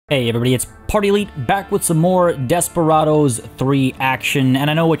Hey everybody, it's Party Elite back with some more Desperados 3 action, and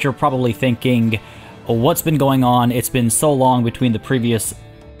I know what you're probably thinking. What's been going on? It's been so long between the previous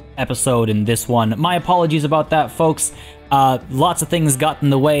episode and this one. My apologies about that, folks. Lots of things got in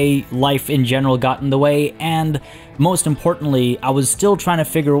the way, life in general got in the way, and most importantly, I was still trying to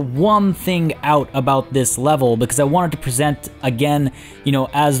figure one thing out about this level because I wanted to present, again,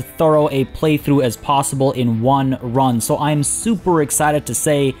 as thorough a playthrough as possible in one run. So I'm super excited to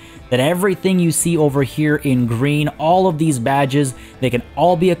say that everything you see over here in green, all of these badges, they can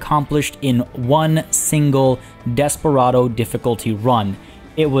all be accomplished in one single Desperado difficulty run.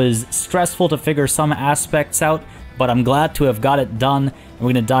 It was stressful to figure some aspects out, but I'm glad to have got it done, and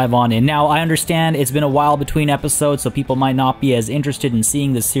we're going to dive on in. Now, I understand it's been a while between episodes, so people might not be as interested in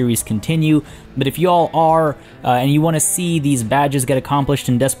seeing the series continue, but if you all are, and you want to see these badges get accomplished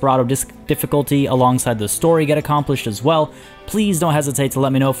in Desperado difficulty alongside the story get accomplished as well, please don't hesitate to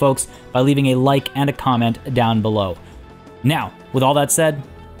let me know, folks, by leaving a like and a comment down below. Now, with all that said,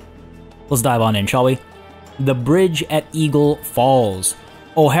 let's dive on in, shall we? The bridge at Eagle Falls.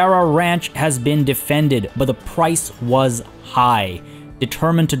 O'Hara Ranch has been defended, but the price was high.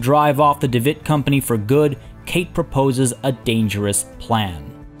 Determined to drive off the DeWitt Company for good, Kate proposes a dangerous plan.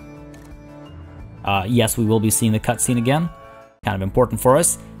 Yes, we will be seeing the cutscene again. Kind of important for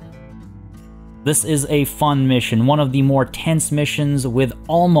us. This is a fun mission, one of the more tense missions with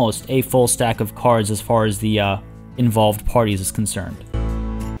almost a full stack of cards as far as the involved parties is concerned.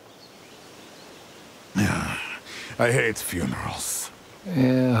 I hate funerals.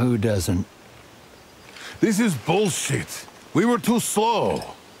 Yeah, who doesn't? This is bullshit. We were too slow.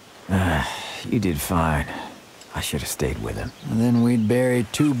 You did fine. I should have stayed with him. And then we'd buried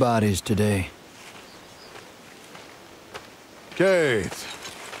 2 bodies today. Kate.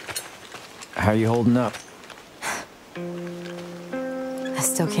 How you holding up? I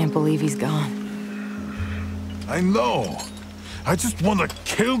still can't believe he's gone. I know. I just want to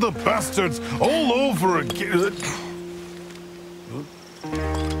kill the bastards all over again.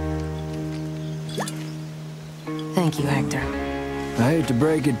 Thank you, Hector. I hate to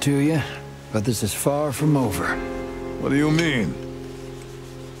break it to you, but this is far from over. What do you mean?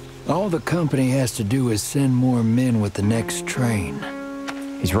 All the company has to do is send more men with the next train.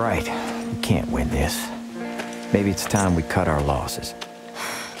 He's right. We can't win this. Maybe it's time we cut our losses.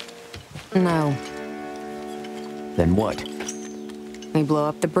 No. Then what? We blow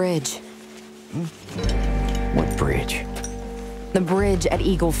up the bridge. What bridge? The bridge at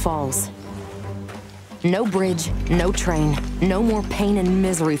Eagle Falls. No bridge, no train, no more pain and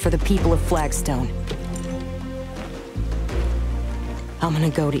misery for the people of Flagstone. I'm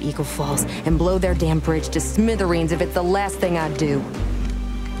gonna go to Eagle Falls and blow their damn bridge to smithereens if it's the last thing I do.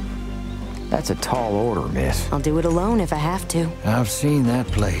 That's a tall order, miss. I'll do it alone if I have to. I've seen that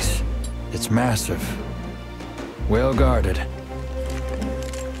place. It's massive. Well guarded.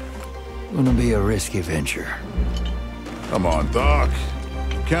 Gonna be a risky venture. Come on, Doc.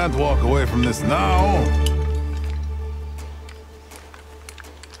 You can't walk away from this now.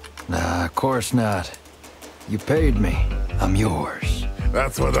 Nah, of course not. You paid me. I'm yours.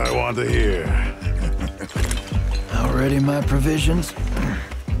 That's what I want to hear. Already my provisions?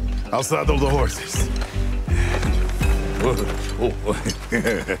 I'll saddle the horses.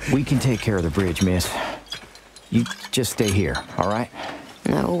 We can take care of the bridge, miss. You just stay here, all right?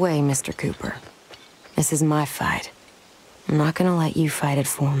 No way, Mr. Cooper. This is my fight. I'm not gonna let you fight it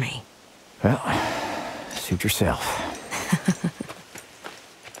for me. Well, suit yourself.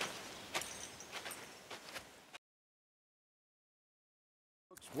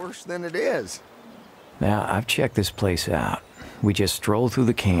 Looks worse than it is. Now, I've checked this place out. We just stroll through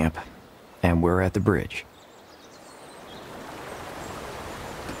the camp, and we're at the bridge.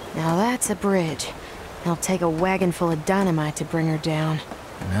 Now that's a bridge. It'll take a wagon full of dynamite to bring her down.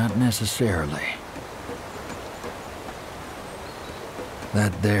 Not necessarily.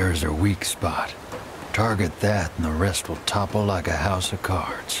 That there's her weak spot. Target that and the rest will topple like a house of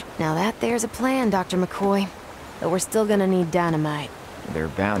cards. Now that there's a plan, Dr. McCoy. But we're still gonna need dynamite. They're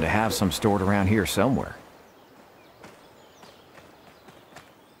bound to have some stored around here somewhere.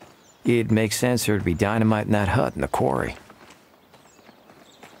 It makes sense there to be dynamite in that hut in the quarry.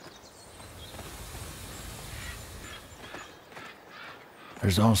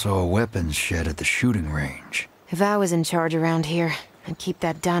 There's also a weapons shed at the shooting range. If I was in charge around here, I'd keep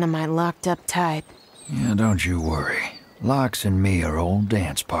that dynamite locked up tight. Yeah, don't you worry. Locks and me are old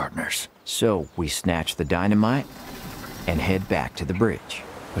dance partners. So, we snatch the dynamite and head back to the bridge.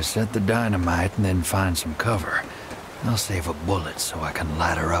 We set the dynamite and then find some cover. I'll save a bullet so I can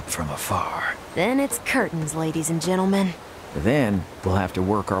light her up from afar. Then it's curtains, ladies and gentlemen. Then we'll have to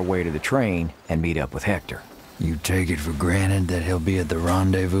work our way to the train and meet up with Hector. You take it for granted that he'll be at the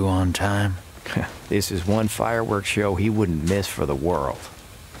rendezvous on time? This is one fireworks show he wouldn't miss for the world.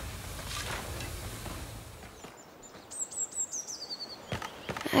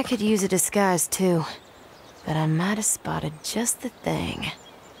 I could use a disguise too, but I might have spotted just the thing.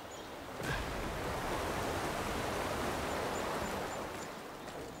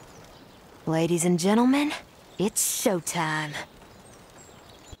 Ladies and gentlemen, it's showtime.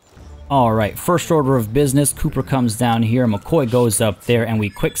 Alright, first order of business, Cooper comes down here, McCoy goes up there, and we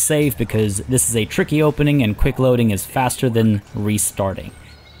quick save because this is a tricky opening and quick loading is faster than restarting.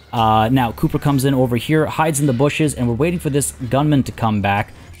 Now, Cooper comes in over here, hides in the bushes, and we're waiting for this gunman to come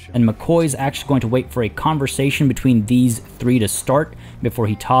back, and McCoy's actually going to wait for a conversation between these three to start before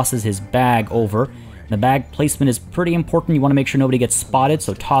he tosses his bag over. The bag placement is pretty important. You want to make sure nobody gets spotted,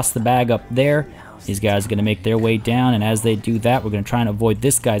 so toss the bag up there. These guys are going to make their way down, and as they do that, we're going to try and avoid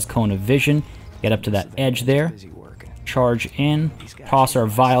this guy's cone of vision. Get up to that edge there. Charge in. Toss our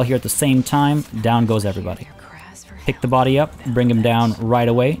vial here at the same time. Down goes everybody. Pick the body up, bring him down right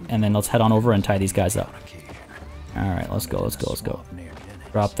away, and then let's head on over and tie these guys up. Alright, let's go, let's go, let's go.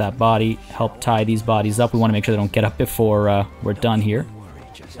 Drop that body. Help tie these bodies up. We want to make sure they don't get up before we're done here.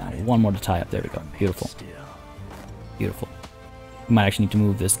 One more to tie up. There we go. Beautiful. Beautiful. We might actually need to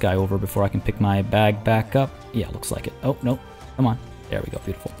move this guy over before I can pick my bag back up. Yeah, looks like it. Oh, no. Come on. There we go.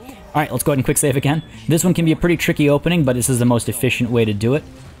 Beautiful. Alright, let's go ahead and quick save again. This one can be a pretty tricky opening, but this is the most efficient way to do it.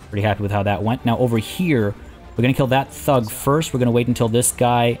 Pretty happy with how that went. Now, over here, we're going to kill that thug first. We're going to wait until this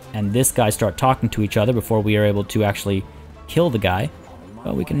guy and this guy start talking to each other before we are able to actually kill the guy.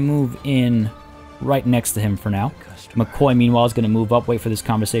 But we can move in right next to him for now. McCoy, meanwhile, is going to move up, wait for this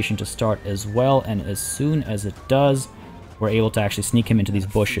conversation to start as well, and as soon as it does, we're able to actually sneak him into these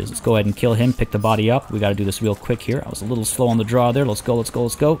bushes. Let's go ahead and kill him, pick the body up. We got to do this real quick here. I was a little slow on the draw there. Let's go, let's go,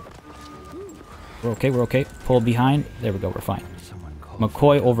 let's go. We're okay, we're okay. Pull behind. There we go, we're fine.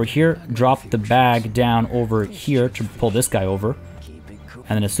 McCoy over here, drop the bag down over here to pull this guy over.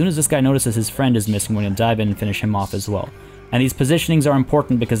 And then as soon as this guy notices his friend is missing, we're going to dive in and finish him off as well. And these positionings are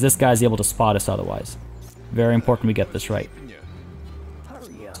important because this guy's able to spot us otherwise. Very important we get this right.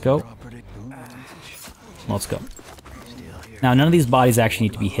 Let's go. Let's go. Now, none of these bodies actually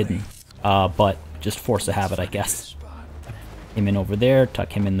need to be hidden, but just force a habit, I guess. Him in over there,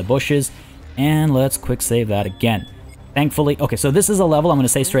 tuck him in the bushes, and let's quick save that again. Thankfully, okay, so this is a level, I'm going to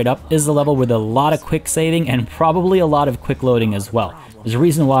say straight up, this is a level with a lot of quick saving and probably a lot of quick loading as well. There's a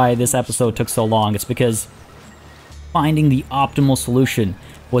reason why this episode took so long. It's because finding the optimal solution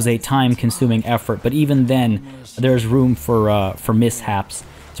was a time-consuming effort, but even then, there's room for mishaps.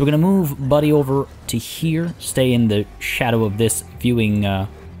 So we're going to move Buddy over to here, stay in the shadow of this viewing,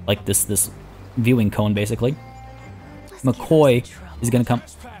 like this viewing cone, basically. McCoy is going to come...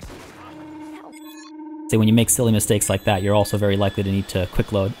 See, when you make silly mistakes like that, you're also very likely to need to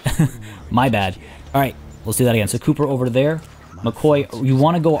quick load. My bad. Alright, let's do that again. So Cooper over there. McCoy, you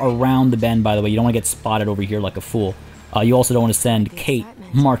want to go around the bend, by the way. You don't want to get spotted over here like a fool. You also don't want to send Kate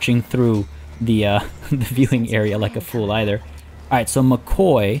marching through the, the viewing area like a fool either. Alright, so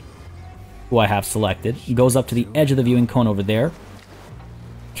McCoy, who I have selected, goes up to the edge of the viewing cone over there.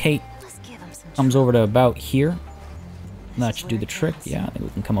 Kate comes over to about here. That should do the trick. Yeah, I think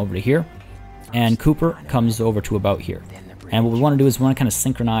we can come over to here. And Cooper comes over to about here. And what we want to do is we want to kind of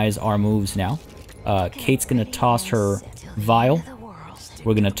synchronize our moves now. Kate's going to toss her vial.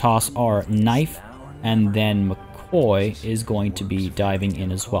 We're going to toss our knife. And then McCoy is going to be diving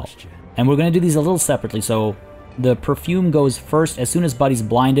in as well. And we're going to do these a little separately. So the perfume goes first. As soon as Buddy's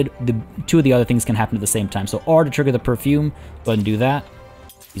blinded, the two of the other things can happen at the same time. So R to trigger the perfume. Go ahead and do that.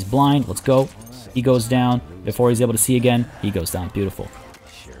 He's blind. Let's go. He goes down. Before he's able to see again, he goes down. Beautiful.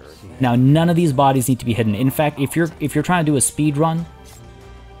 Now, none of these bodies need to be hidden. In fact, if you're trying to do a speed run,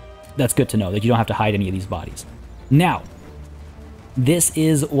 that's good to know that you don't have to hide any of these bodies. Now, this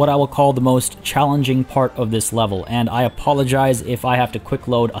is what I will call the most challenging part of this level, and I apologize if I have to quick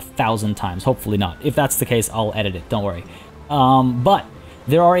load 1,000 times. Hopefully not. If that's the case, I'll edit it. Don't worry. But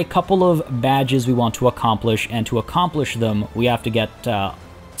there are a couple of badges we want to accomplish, and to accomplish them, we have to get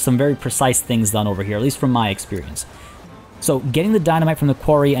some very precise things done over here, at least from my experience. So getting the dynamite from the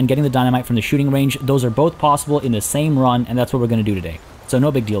quarry and getting the dynamite from the shooting range, those are both possible in the same run, and that's what we're going to do today. So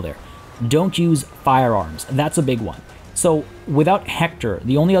no big deal there. Don't use firearms. That's a big one. So without Hector,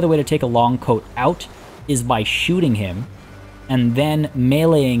 the only other way to take a long coat out is by shooting him and then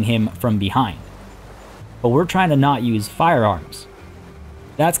meleeing him from behind. But we're trying to not use firearms.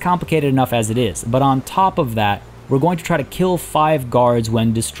 That's complicated enough as it is. But on top of that, we're going to try to kill 5 guards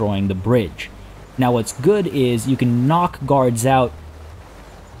when destroying the bridge. Now what's good is you can knock guards out,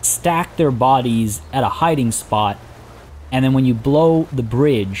 stack their bodies at a hiding spot, and then when you blow the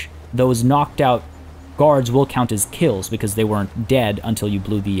bridge, those knocked out guards will count as kills because they weren't dead until you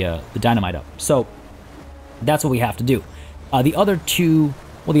blew the dynamite up. So that's what we have to do. The other two,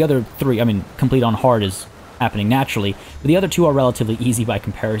 well, the other three, I mean, complete on hard is happening naturally, but the other two are relatively easy by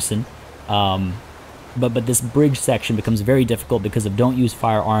comparison. But this bridge section becomes very difficult because of don't use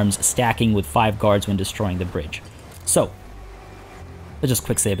firearms stacking with 5 guards when destroying the bridge. So, let's just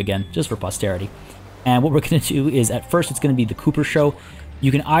quick save again, just for posterity. And what we're going to do is, at first, it's going to be the Cooper show. You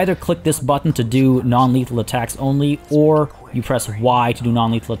can either click this button to do non-lethal attacks only, or you press Y to do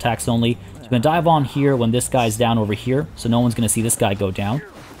non-lethal attacks only. So I'm going to dive on here when this guy's down over here, so no one's going to see this guy go down.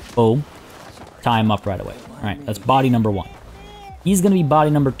 Boom. Tie him up right away. Alright, that's body number 1. He's going to be body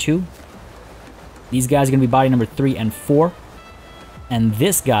number 2. These guys are going to be body number 3 and 4. And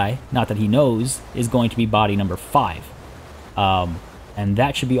this guy, not that he knows, is going to be body number 5. And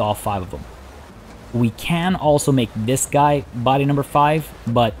that should be all 5 of them. We can also make this guy body number 5,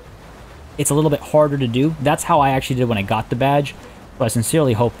 but it's a little bit harder to do. That's how I actually did when I got the badge. So I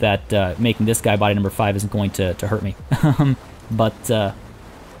sincerely hope that making this guy body number 5 isn't going to hurt me. But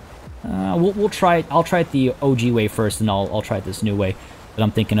we'll try it. I'll try it the OG way first, and I'll try it this new way that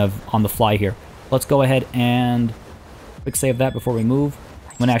I'm thinking of on the fly here. Let's go ahead and quick save that before we move.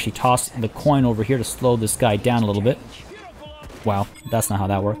 I'm going to actually toss the coin over here to slow this guy down a little bit. Wow, that's not how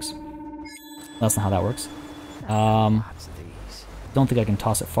that works. That's not how that works. Don't think I can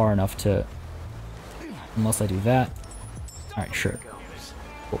toss it far enough to... Unless I do that. Alright, sure.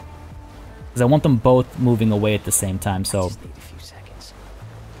 Cool. Because I want them both moving away at the same time, so...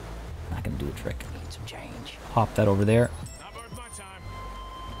 Not going to do a trick. Pop that over there.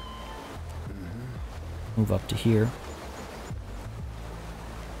 Move up to here.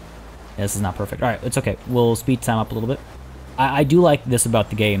 Yeah, this is not perfect. Alright, it's okay. We'll speed time up a little bit. I do like this about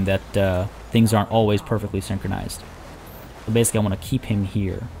the game, that things aren't always perfectly synchronized. So basically I want to keep him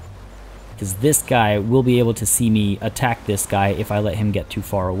here. Because this guy will be able to see me attack this guy if I let him get too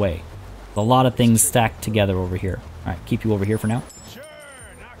far away. A lot of things stacked together over here. Alright, keep you over here for now.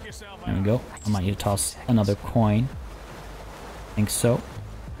 There we go. I might need to toss another coin. I think so.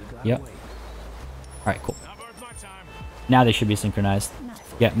 Yep. Alright, cool. Now they should be synchronized.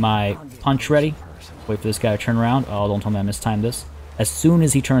 Get my punch ready. Wait for this guy to turn around. Oh, don't tell me I mistimed this. As soon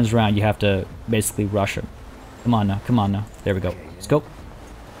as he turns around, you have to basically rush him. Come on now, come on now. There we go. Let's go.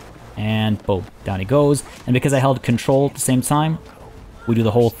 And boom, down he goes. And because I held control at the same time, we do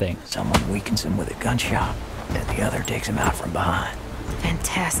the whole thing. Someone weakens him with a gunshot, and the other takes him out from behind.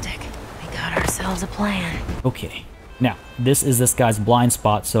 Fantastic. We got ourselves a plan. Okay. Now, this is this guy's blind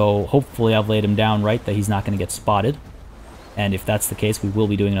spot, so hopefully I've laid him down right, that he's not going to get spotted. And if that's the case, we will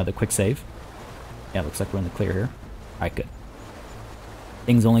be doing another quick save. Yeah, looks like we're in the clear here. Alright, good.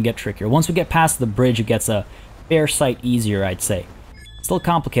 Things only get trickier. Once we get past the bridge, it gets a fair sight easier, I'd say. Still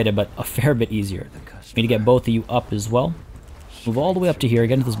complicated, but a fair bit easier. We need to get both of you up as well. Move all the way up to here,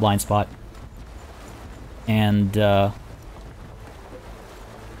 get into this blind spot. And, gonna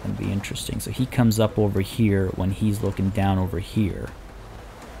be interesting. So he comes up over here when he's looking down over here.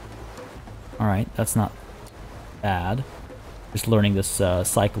 Alright, that's not bad. Just learning this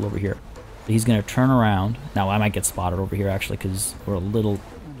cycle over here. He's going to turn around. Now, I might get spotted over here, actually, because we're a little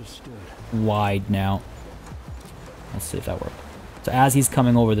wide now. Let's see if that worked. So as he's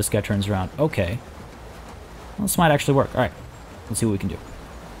coming over, this guy turns around. Okay. Well, this might actually work. All right. Let's see what we can do.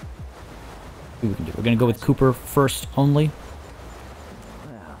 See what we can do. We're going to go with Cooper first only.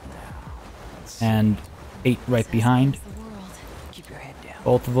 And 8 right behind.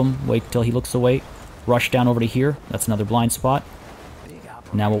 Both of them. Wait till he looks away. Rush down over to here. That's another blind spot.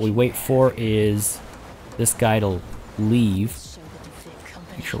 Now what we wait for is this guy to leave.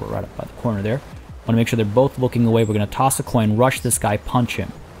 Make sure we're right up by the corner there. Want to make sure they're both looking away. We're going to toss a coin, rush this guy, punch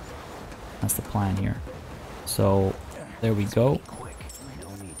him. That's the plan here. So, there we go.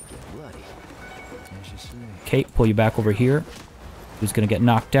 Okay, pull you back over here. Who's going to get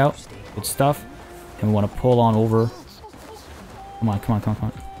knocked out? Good stuff. And we want to pull on over. Come on, come on, come on,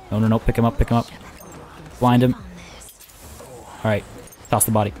 come on. No, no, no, pick him up, pick him up. Blind him. Alright. Toss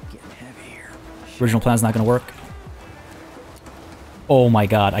the body. Original plan's not going to work. Oh my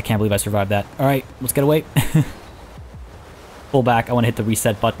god, I can't believe I survived that. Alright, let's get away. Pull back. I want to hit the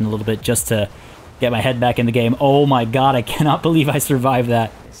reset button a little bit just to get my head back in the game. Oh my god, I cannot believe I survived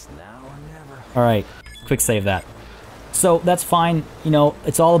that. Alright, quick save that. So, that's fine. You know,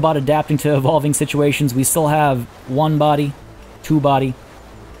 it's all about adapting to evolving situations. We still have 1 body, 2 body,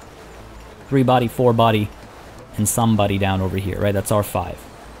 3 body, 4 body, and somebody down over here, right? That's our 5.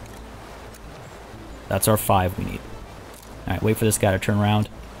 That's our 5 we need. Alright, wait for this guy to turn around.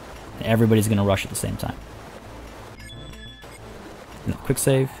 And everybody's going to rush at the same time. And quick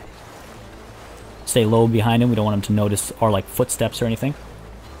save. Stay low behind him. We don't want him to notice our like footsteps or anything.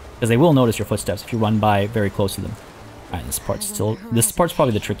 Because they will notice your footsteps if you run by very close to them. Alright, this part's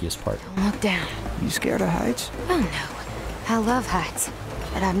probably the trickiest part. Don't look down. You scared of heights? Oh no. I love heights.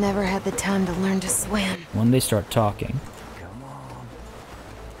 But I've never had the time to learn to swim. When they start talking, Come on.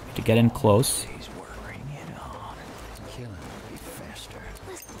 to get in close, He's working it on. Kill him. Be faster.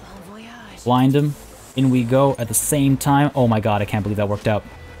 Bon voyage. blind him, in we go at the same time. Oh my god, I can't believe that worked out.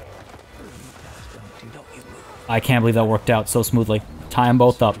 I can't believe that worked out so smoothly. Tie them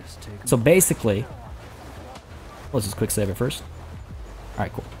both up. So basically, let's just quick save it first.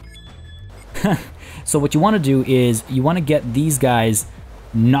 Alright, cool. So what you want to do is, you want to get these guys,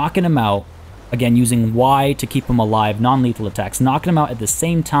 knocking them out, again using Y to keep them alive, non-lethal attacks, knocking them out at the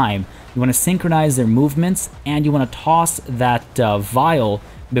same time. You want to synchronize their movements, and you want to toss that vial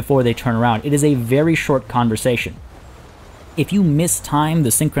before they turn around. It is a very short conversation. If you mistime the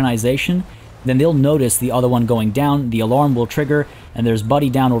synchronization, then they'll notice the other one going down, the alarm will trigger, and there's Buddy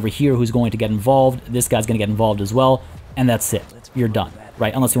down over here who's going to get involved, this guy's going to get involved as well, and that's it. You're done,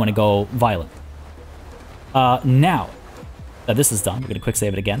 right? Unless you want to go violent. Now that this is done, we're going to quick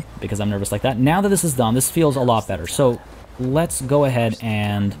save it again, because I'm nervous like that. Now that this is done, this feels a lot better. So let's go ahead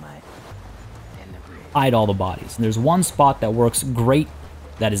and hide all the bodies. And there's one spot that works great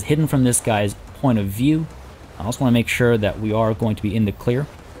that is hidden from this guy's point of view. I also want to make sure that we are going to be in the clear.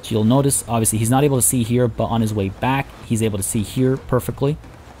 So you'll notice, obviously, he's not able to see here, but on his way back, he's able to see here perfectly.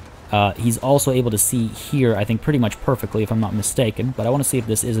 He's also able to see here, I think, pretty much perfectly, if I'm not mistaken. But I want to see if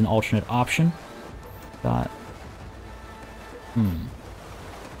this is an alternate option. I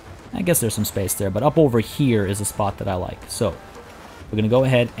guess there's some space there, but up over here is a spot that I like. So we're going to go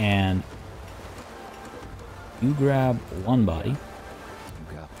ahead and you grab one body.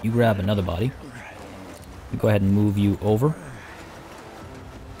 You grab another body. Go ahead and move you over.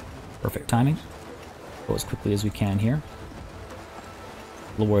 Perfect timing. Go as quickly as we can here.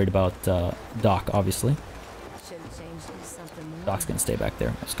 A little worried about Doc, obviously. Doc's going to stay back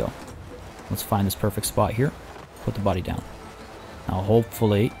there. Let's go. Let's find this perfect spot here. Put the body down. Now,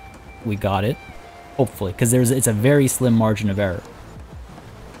 hopefully, we got it. Hopefully, because it's a very slim margin of error.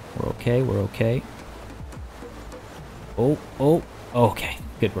 We're okay. We're okay. Oh, okay.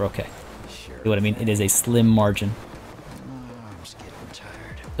 Good, we're okay. You know what I mean? It is a slim margin.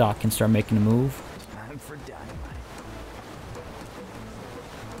 Doc can start making a move.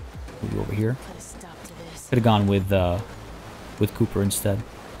 Move over here. Could have gone with Cooper instead.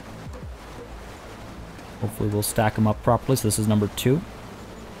 Hopefully we'll stack them up properly. So this is number 2.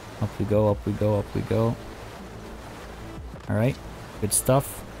 Up we go, up we go, up we go. Alright, good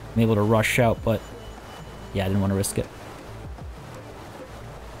stuff. I'm able to rush out, but yeah, I didn't want to risk it.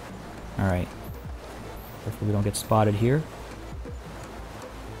 Alright. Hopefully we don't get spotted here.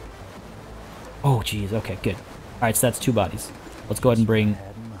 Oh, geez. Okay, good. Alright, so that's 2 bodies. Let's go ahead and bring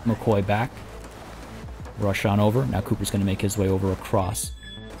McCoy back. Rush on over. Now Cooper's going to make his way over across.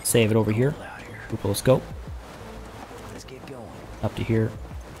 Save it over here. Cooper, let's go. Up to here.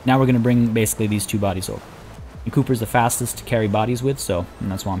 Now we're going to bring basically these 2 bodies over. And Cooper's the fastest to carry bodies with, so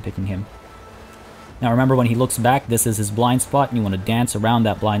that's why I'm picking him. Now remember, when he looks back, this is his blind spot, and you want to dance around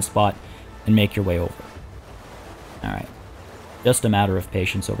that blind spot and make your way over. Alright. Just a matter of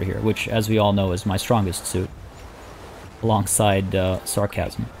patience over here, which, as we all know, is my strongest suit. Alongside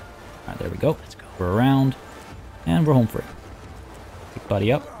sarcasm. Alright, there we go. We're around, and we're home free. Pick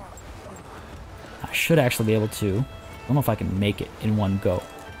Buddy up. I should actually be able to... I don't know if I can make it in one go.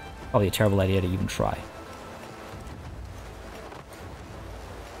 Probably a terrible idea to even try.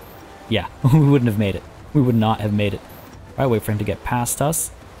 Yeah, we wouldn't have made it. We would not have made it. Alright, wait for him to get past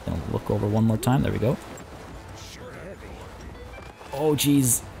us. Then we'll look over one more time. There we go. Oh,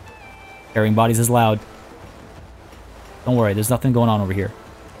 jeez. Carrying bodies is loud. Don't worry, there's nothing going on over here.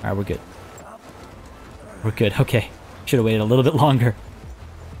 Alright, we're good. We're good, okay. Should have waited a little bit longer.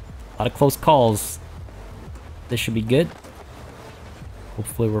 A lot of close calls. This should be good.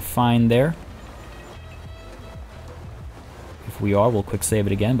 Hopefully we're fine there. If we are, we'll quick save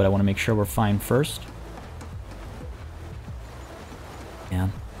it again, but I want to make sure we're fine first.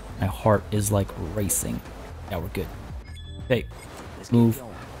 Man, my heart is like racing. Yeah, we're good. Okay, move.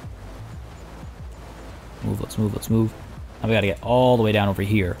 Move, let's move, let's move. Now we gotta get all the way down over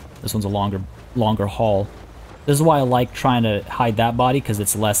here. This one's a longer haul. This is why I like trying to hide that body, because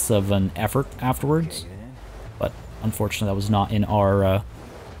it's less of an effort afterwards. But unfortunately, that was not in our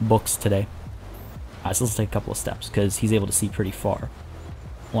books today. Alright, so let's take a couple of steps, because he's able to see pretty far.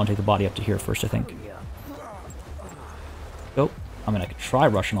 I want to take the body up to here first, I think. Go. I mean, I could try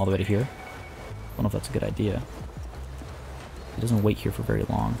rushing all the way to here. Don't know if that's a good idea. He doesn't wait here for very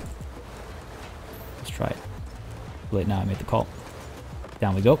long. Let's try it. Too late now, I made the call.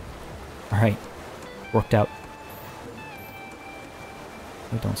 Down we go. Alright. Worked out.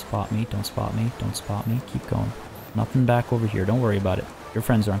 Wait, don't spot me, don't spot me, don't spot me. Keep going. Nothing back over here, don't worry about it. Your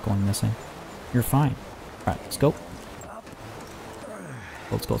friends aren't going missing. You're fine. Alright, let's go.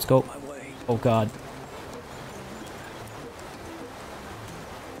 Let's go, let's go. Oh god.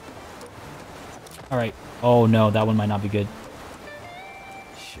 Alright. Oh no, that one might not be good.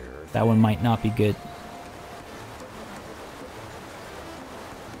 That one might not be good.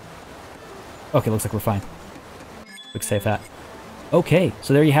 Okay, looks like we're fine. Quick save that. Okay,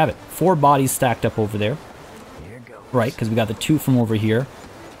 so there you have it. 4 bodies stacked up over there. Right, because we got the 2 from over here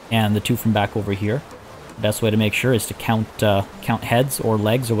and the 2 from back over here. The best way to make sure is to count count heads or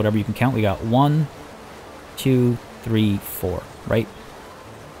legs or whatever you can count. We got 1, 2, 3, 4, right?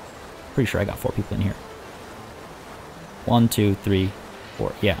 Pretty sure I got 4 people in here. 1, 2, 3,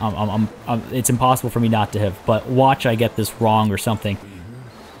 4. Yeah, it's impossible for me not to have, but watch I get this wrong or something.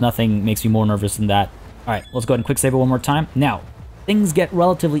 Nothing makes me more nervous than that. Alright, let's go ahead and quick save it one more time. Now, things get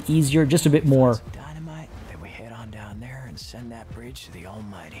relatively easier, just a bit more. Dynamite, then we head on down there and send that bridge to the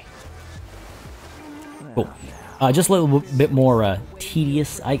Almighty. Cool. Just a little bit more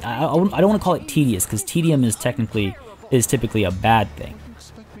tedious. I don't want to call it tedious, because tedium is typically a bad thing.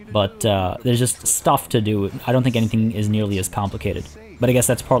 But there's just stuff to do. I don't think anything is nearly as complicated. But I guess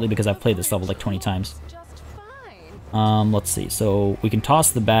that's partly because I've played this level like 20 times. Let's see. So we can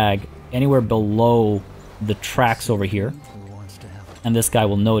toss the bag anywhere below the tracks over here. And this guy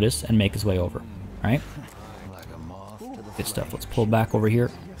will notice and make his way over. Alright? Good stuff. Let's pull back over here.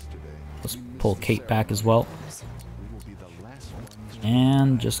 Let's pull Kate back as well.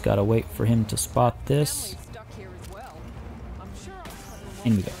 And just gotta wait for him to spot this.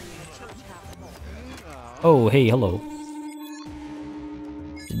 In we go. Oh, hey, hello.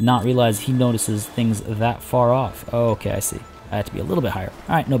 Did not realize he notices things that far off. Okay, I see. I have to be a little bit higher.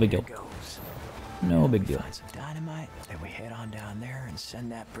 Alright, no big deal. No big deal.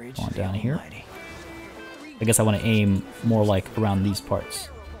 On down here. I guess I want to aim more like around these parts.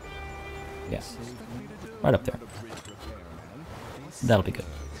 Yeah. Right up there. That'll be good.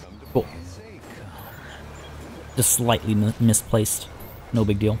 Cool. Just slightly misplaced. No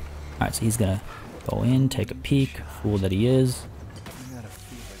big deal. Alright, so he's gonna go in, take a peek. Fool that he is.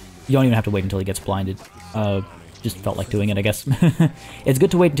 You don't even have to wait until he gets blinded. Just felt like doing it, I guess. It's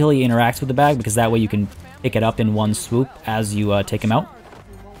good to wait until he interacts with the bag, because that way you can pick it up in one swoop as you take him out.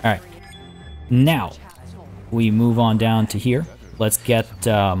 Alright. Now, we move on down to here. Let's get...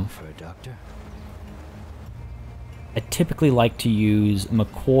 I typically like to use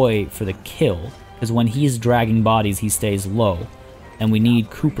McCoy for the kill, because when he's dragging bodies, he stays low. And we need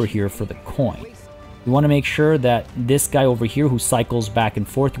Cooper here for the coin. We want to make sure that this guy over here who cycles back and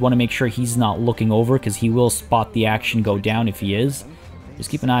forth, we want to make sure he's not looking over, because he will spot the action go down if he is. Just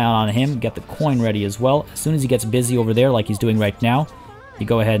keep an eye out on him, get the coin ready as well. As soon as he gets busy over there like he's doing right now, you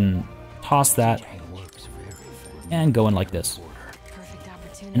go ahead and toss that and go in like this.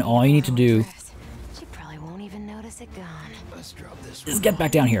 And all you need to do is get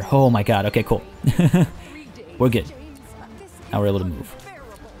back down here. Oh my god, okay, cool. We're good. Now we're able to move.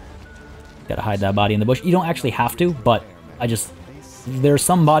 Gotta hide that body in the bush. You don't actually have to, but there are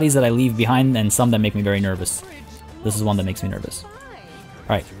some bodies that I leave behind and some that make me very nervous. This is one that makes me nervous.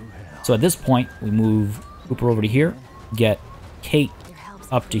 Alright, so at this point, we move Cooper over to here, get Kate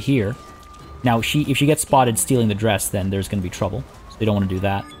up to here. Now, if she gets spotted stealing the dress, then there's gonna be trouble. So we don't want to do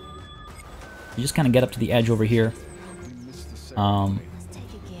that. You just kind of get up to the edge over here.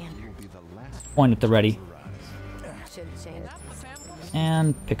 Point at the ready.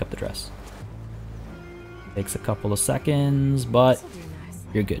 And pick up the dress. Takes a couple of seconds, but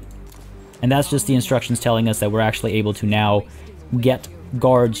you're good. And that's just the instructions telling us that we're actually able to now get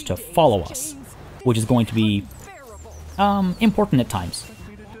guards to follow us, which is going to be important at times.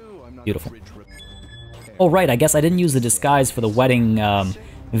 Beautiful. Oh right, I guess I didn't use the disguise for the wedding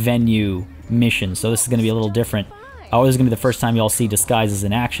venue mission, so this is going to be a little different. Oh, this is going to be the first time y'all see disguises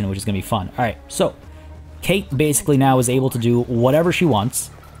in action, which is going to be fun. Alright, so Kate basically now is able to do whatever she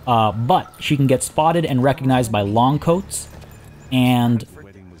wants, but she can get spotted and recognized by long coats, and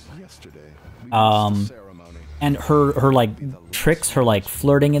her like tricks, her like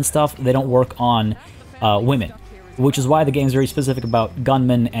flirting and stuff, they don't work on women, which is why the game is very specific about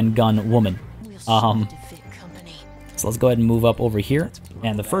gunmen and gunwoman. So let's go ahead and move up over here,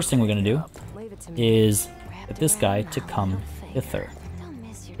 and the first thing we're gonna do is get this guy to come hither.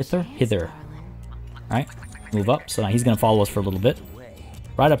 Hither? Hither. Alright. Move up. So now he's going to follow us for a little bit.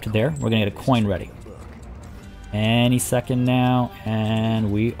 Right up to there. We're going to get a coin ready. Any second now.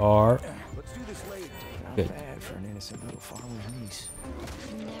 And we are good.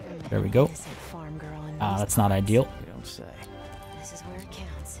 There we go. That's not ideal.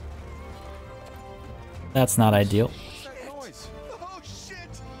 That's not ideal.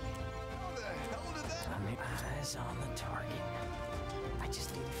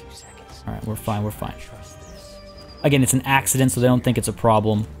 Alright, we're fine, we're fine. Again, it's an accident, so they don't think it's a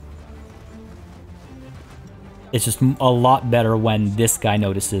problem. It's just a lot better when this guy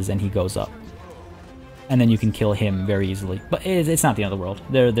notices and he goes up. And then you can kill him very easily. But it's not the end of the world.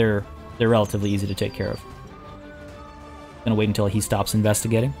 They're relatively easy to take care of. Gonna wait until he stops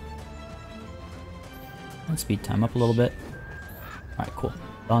investigating. And speed time up a little bit. Alright, cool.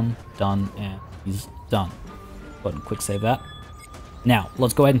 Done, done, and he's done. Go ahead and quick save that. Now,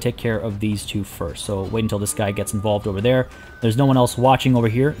 let's go ahead and take care of these two first. So wait until this guy gets involved over there. There's no one else watching over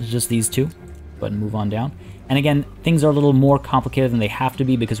here. It's just these two. Go ahead and move on down. And again, things are a little more complicated than they have to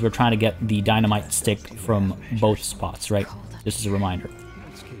be because we're trying to get the dynamite stick from both spots, right? Just as a reminder.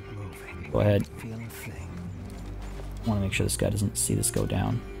 Go ahead. I want to make sure this guy doesn't see this go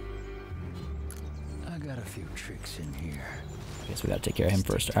down. I got a few tricks in here. I guess we gotta take care of him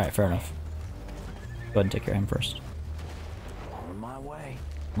first. Alright, fair enough. Go ahead and take care of him first.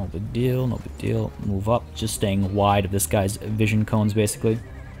 No big deal, no big deal. Move up, just staying wide of this guy's vision cones, basically.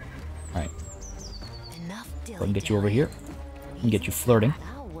 Alright. Go ahead and get you over here. And get you flirting.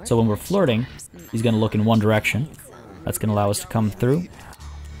 So when we're flirting, he's gonna look in one direction. That's gonna allow us to come through.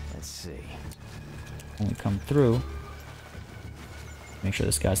 Let's see. When we come through, make sure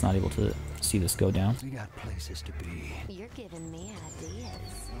this guy's not able to see this go down. We got places to be. You're giving me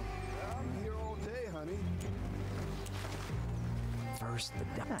ideas. I'm here all day, honey.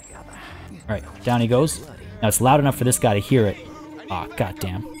 Alright, down he goes. Now it's loud enough for this guy to hear it. Ah,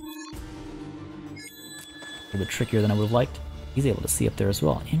 goddamn. A little bit trickier than I would have liked. He's able to see up there as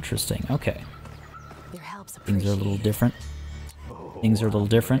well. Interesting, okay. Things are a little different. Things are a little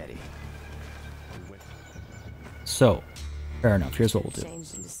different. So, fair enough. Here's what we'll do.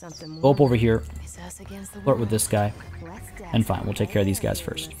 Go up over here, flirt with this guy, and fine, we'll take care of these guys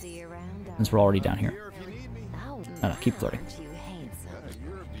first. Since we're already down here. No, keep flirting.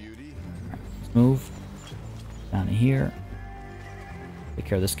 Let's move. Down to here. Take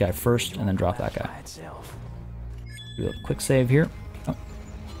care of this guy first, and then drop that guy. Do a quick save here. Oh.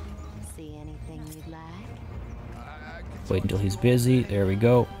 Wait until he's busy. There we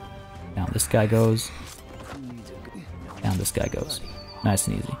go. Down this guy goes. Down this guy goes. Nice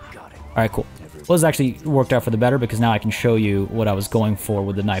and easy. Alright, cool. Well, this actually worked out for the better because now I can show you what I was going for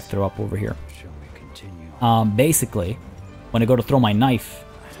with the knife throw up over here. Basically, when I go to throw my knife,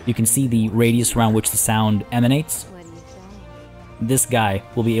 you can see the radius around which the sound emanates. This guy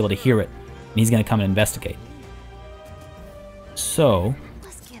will be able to hear it, and he's going to come and investigate. So,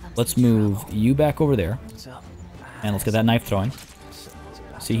 let's move you back over there, and let's get that knife throwing.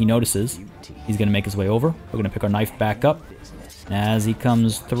 See, he notices. He's going to make his way over. We're going to pick our knife back up. And as he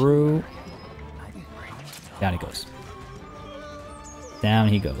comes through, down he goes. Down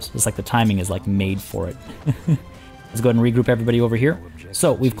he goes. It's like the timing is like made for it. Let's go ahead and regroup everybody over here.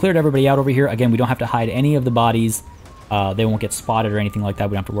 So we've cleared everybody out over here. Again, we don't have to hide any of the bodies. They won't get spotted or anything like that.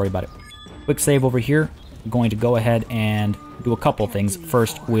 We don't have to worry about it. Quick save over here. I'm going to go ahead and do a couple things.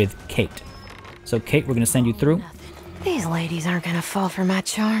 First with Kate. So Kate, we're going to send you through. These ladies aren't gonna fall for my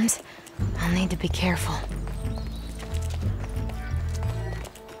charms. I'll need to be careful.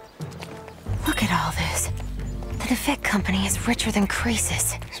 Look at all this. The defect company is richer than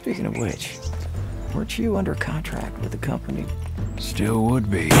Croesus. Speaking of which, weren't you under contract with the company? Still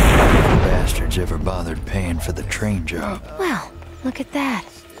would be. If the bastards ever bothered paying for the train job. Well, look at that.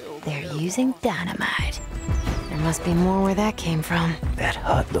 They're using dynamite. There must be more where that came from. That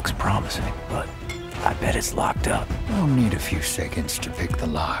hut looks promising, but I bet it's locked up. I'll need a few seconds to pick the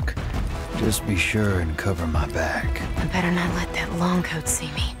lock. Just be sure and cover my back. I better not let that longcoat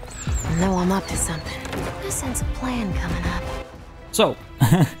see me. I'll know I'm up to something. I sense a plan coming up. So,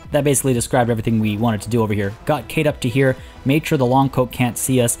 that basically described everything we wanted to do over here. Got Kate up to here, made sure the longcoat can't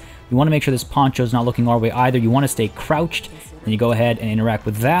see us. We want to make sure this poncho's not looking our way either. You want to stay crouched, and you go ahead and interact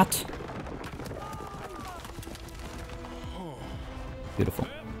with that. Beautiful.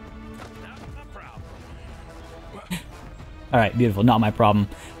 Alright, beautiful. Not my problem.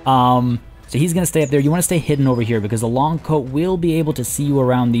 So he's going to stay up there. You want to stay hidden over here because the long coat will be able to see you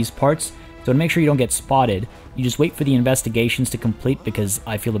around these parts. So to make sure you don't get spotted, you just wait for the investigations to complete because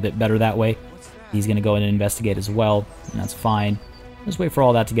I feel a bit better that way. He's going to go in and investigate as well, and that's fine. Just wait for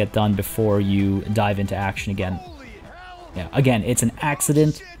all that to get done before you dive into action again. Yeah, again, it's an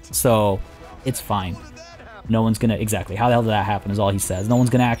accident, so it's fine. No one's gonna... Exactly, how the hell did that happen is all he says. No one's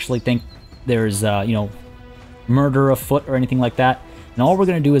gonna actually think there's, you know, murder afoot or anything like that. And all we're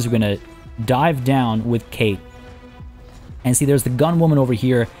gonna do is we're gonna dive down with Kate. And see, there's the gun woman over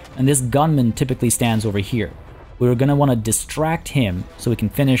here, and this gunman typically stands over here. We're gonna want to distract him so we can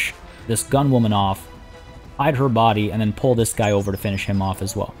finish this gun woman off, hide her body, and then pull this guy over to finish him off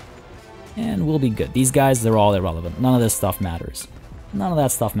as well. And we'll be good. These guys, they're all irrelevant. None of this stuff matters. None of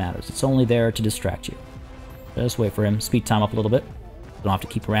that stuff matters. It's only there to distract you. Just wait for him. Speed time up a little bit. Don't have to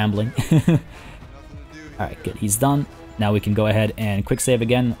keep rambling. Alright, good. He's done. Now we can go ahead and quick save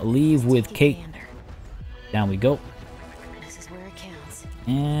again. Leave with Kate. Down we go.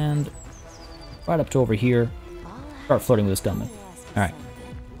 And right up to over here. Start flirting with this gunman. Alright.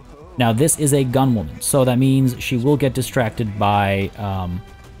 Now this is a gun woman, so that means she will get distracted by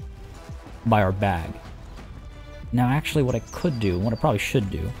our bag. Now actually what I could do, what I probably should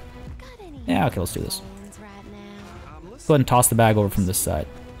do... Yeah, okay, let's do this. Go ahead and toss the bag over from this side.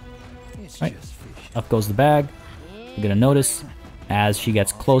 Right. Up goes the bag. You're gonna notice as she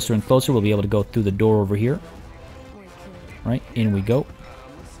gets closer and closer, we'll be able to go through the door over here. Right, in we go.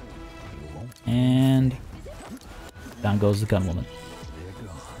 And down goes the gun woman.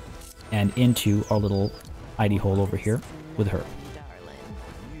 And into our little hidey hole over here with her.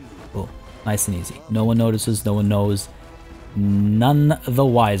 Cool. Nice and easy. No one notices, no one knows. None the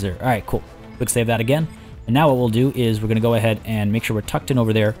wiser. Alright, cool. Quick save that again. And now what we'll do is we're going to go ahead and make sure we're tucked in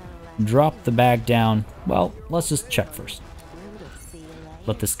over there. Drop the bag down. Well, let's just check first.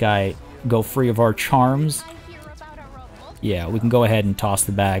 Let this guy go free of our charms. Yeah, we can go ahead and toss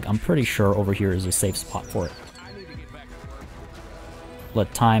the bag. I'm pretty sure over here is a safe spot for it.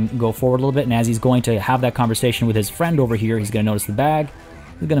 Let time go forward a little bit, and as he's going to have that conversation with his friend over here, he's going to notice the bag.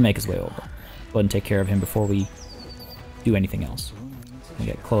 He's going to make his way over. Go ahead and take care of him before we do anything else. We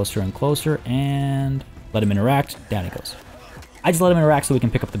get closer and closer, and let him interact. Down he goes. I just let him interact so we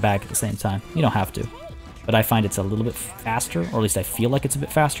can pick up the bag at the same time. You don't have to. But I find it's a little bit faster, or at least I feel like it's a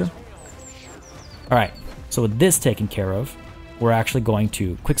bit faster. Alright, so with this taken care of, we're actually going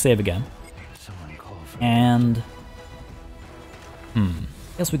to quick save again. And... I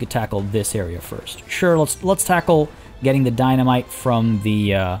guess we could tackle this area first. Sure, let's tackle getting the dynamite from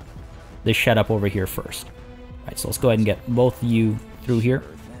the shed up over here first. Alright, so let's go ahead and get both of you through here.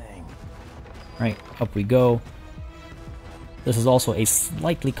 Right, up we go. This is also a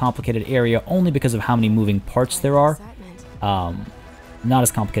slightly complicated area, only because of how many moving parts there are. Not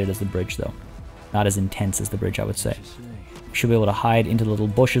as complicated as the bridge, though. Not as intense as the bridge, I would say. We should be able to hide into the little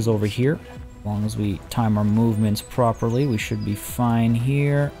bushes over here. As long as we time our movements properly, we should be fine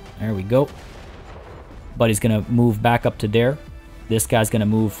here. There we go. Buddy's going to move back up to there. This guy's going to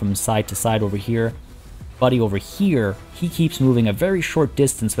move from side to side over here. Buddy over here, he keeps moving a very short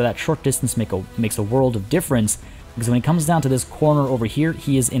distance, but that short distance makes a world of difference, because when he comes down to this corner over here,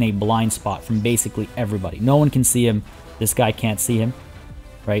 he is in a blind spot from basically everybody. No one can see him. This guy can't see him,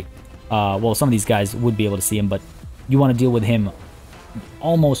 right? Well, some of these guys would be able to see him, but you want to deal with him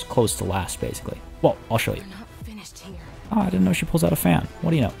almost close to last, basically. Well, I'll show you. Oh, I didn't know she pulls out a fan.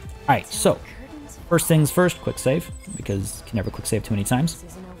 What do you know? Alright, so, first things first, quick save, because you can never quick save too many times.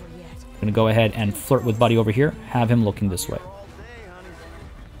 I'm going to go ahead and flirt with Buddy over here, have him looking this way.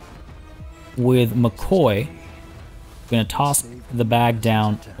 With McCoy, I'm going to toss the bag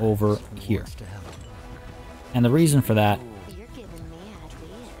down over here. And the reason for that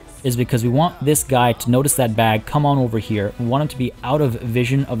is because we want this guy to notice that bag, come on over here. We want him to be out of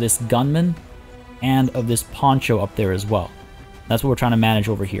vision of this gunman and of this poncho up there as well. That's what we're trying to manage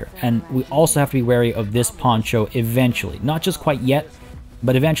over here. And we also have to be wary of this poncho eventually. Not just quite yet,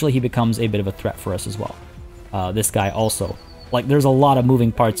 but eventually he becomes a bit of a threat for us as well. This guy also. Like, there's a lot of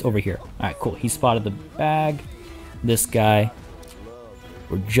moving parts over here. Alright, cool. He spotted the bag. This guy,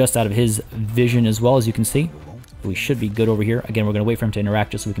 we're just out of his vision as well, as you can see. We should be good over here. Again, we're going to wait for him to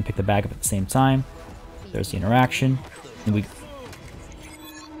interact just so we can pick the bag up at the same time. There's the interaction. And we...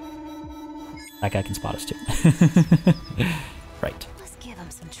 That guy can spot us too. Right.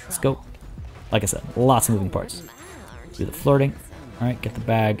 Let's go. Like I said, lots of moving parts. Do the flirting. Alright, get the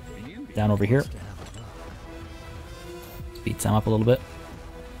bag down over here. Speed time up a little bit.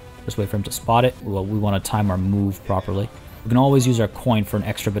 Just wait for him to spot it. Well, we want to time our move properly. We can always use our coin for an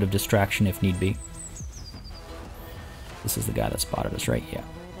extra bit of distraction if need be. This is the guy that spotted us, right? Yeah.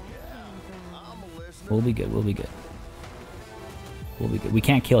 We'll be good, we'll be good. We'll be good. We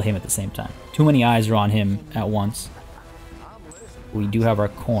can't kill him at the same time. Too many eyes are on him at once. We do have our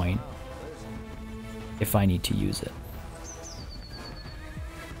coin, if I need to use it.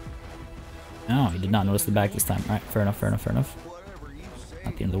 Oh, he did not notice the bag this time. Alright, fair enough, fair enough, fair enough.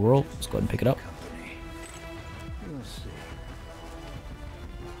 Not the end of the world. Let's go ahead and pick it up.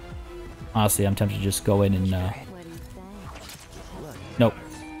 Honestly, I'm tempted to just go in and, Nope.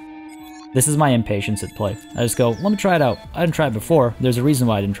 This is my impatience at play. I just go, let me try it out. I didn't try it before. There's a reason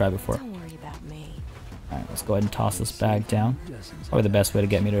why I didn't try it before. Alright, let's go ahead and toss this bag down. Probably the best way to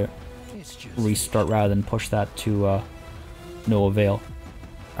get me to restart rather than push that to, no avail.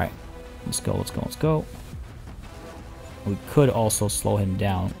 Alright, let's go, let's go, let's go. We could also slow him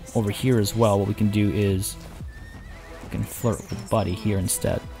down. Over here as well, what we can do is we can flirt with Buddy here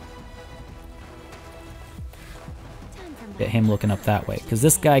instead. Get him looking up that way, because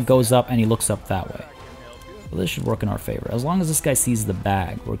this guy goes up and he looks up that way. So this should work in our favor. As long as this guy sees the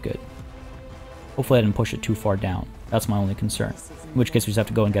bag, we're good. Hopefully I didn't push it too far down. That's my only concern. In which case we just have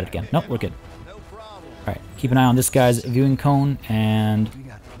to go and get it again. Nope, we're good. Alright, keep an eye on this guy's viewing cone, and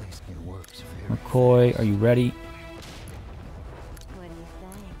McCoy, are you ready?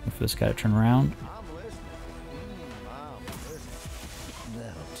 Wait for this guy to turn around.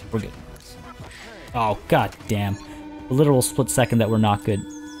 We're good. Oh, god damn. A literal split second that we're not good.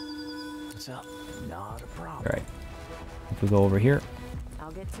 Alright. If we go over here.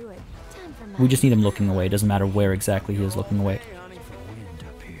 We just need him looking away. It doesn't matter where exactly he is looking away.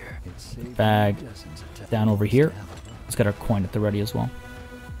 Bag. Down over here. Let's get our coin at the ready as well.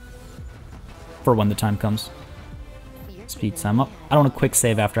 For when the time comes. Speed time up. I don't want a quick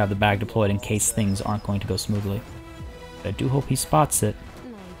save after I have the bag deployed in case things aren't going to go smoothly. But I do hope he spots it.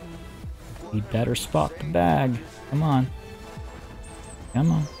 He better spot the bag. Come on.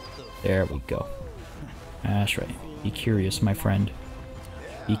 Come on. There we go. That's right. Be curious, my friend.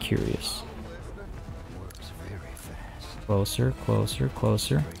 Be curious. Closer, closer,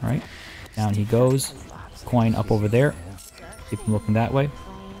 closer. Alright. Down he goes. Coin up over there. Keep him looking that way.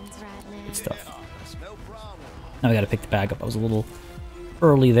 Good stuff. Now we gotta pick the bag up. I was a little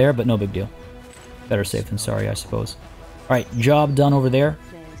early there, but no big deal. Better safe than sorry, I suppose. Alright, job done over there.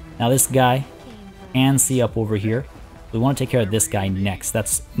 Now this guy can see up over here. We want to take care of this guy next.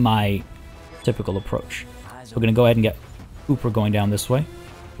 That's my typical approach. So we're going to go ahead and get Cooper going down this way.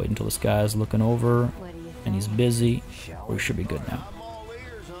 Wait until this guy's looking over and he's busy. We should be good now.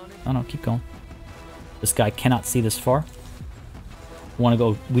 Oh no, keep going. This guy cannot see this far. We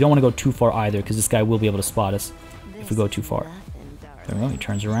don't want to go too far either, because this guy will be able to spot us if we go too far. There we go, he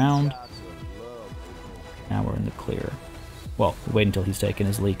turns around. Now we're in the clear. Well, we wait until he's taken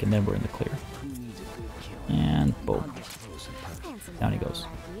his leak and then we're in the clear. And boom. Down he goes.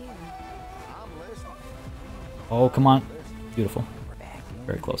 Oh, come on. Beautiful.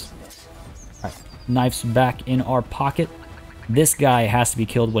 Very close. Alright, knife's back in our pocket. This guy has to be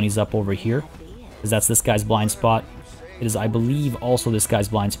killed when he's up over here, because that's this guy's blind spot. It is, I believe, also this guy's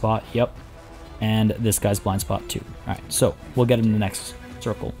blind spot. Yep. And this guy's blind spot too. Alright, so we'll get him in the next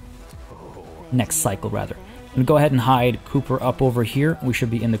circle. Next cycle, rather. I'm going to go ahead and hide Cooper up over here. We should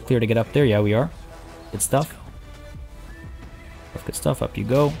be in the clear to get up there. Yeah, we are. Good stuff. Good stuff. Up you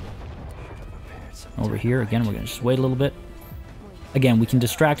go. Over here, again, we're going to just wait a little bit. Again, we can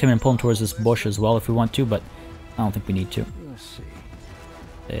distract him and pull him towards this bush as well if we want to, but I don't think we need to.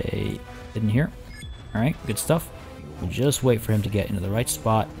 Stay hidden here. Alright, good stuff. We'll just wait for him to get into the right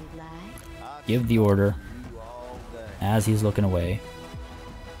spot. Give the order. As he's looking away.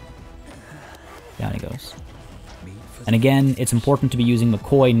 Down he goes. And again, it's important to be using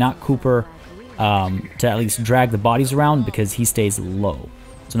McCoy, not Cooper, to at least drag the bodies around, because he stays low.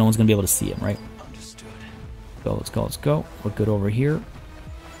 So no one's going to be able to see him, right? Go, let's go, let's go. We're good over here.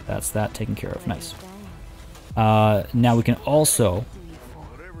 That's that taken care of. Nice. Now we can also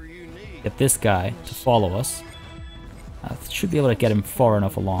get this guy to follow us. Should be able to get him far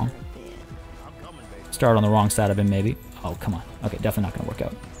enough along. Start on the wrong side of him, maybe. Oh, come on. Okay, definitely not going to work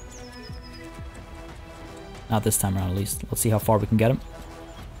out. Not this time around, at least. Let's see how far we can get him.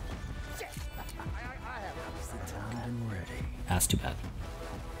 That's too bad.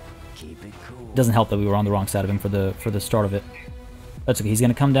 It doesn't help that we were on the wrong side of him for the start of it. That's okay. He's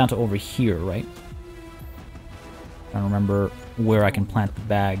going to come down to over here, right? I don't remember where I can plant the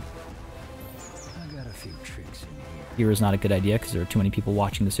bag. Here is not a good idea because there are too many people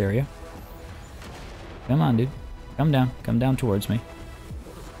watching this area. Come on, dude. Come down. Come down towards me.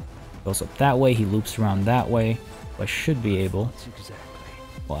 Goes up that way. He loops around that way. So I should be able...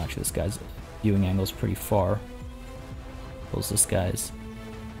 Well, actually, this guy's viewing angle is pretty far. Those this guy's...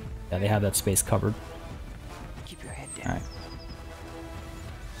 Yeah, they have that space covered. Keep your head down. Alright.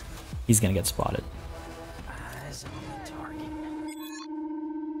 He's gonna get spotted. Eyes on the target.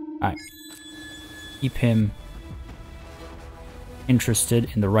 Alright. Keep him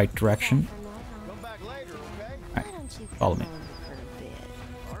interested in the right direction. Follow me.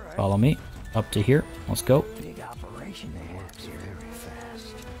 Follow me. Up to here. Let's go.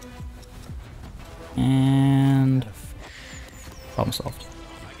 And... problem solved.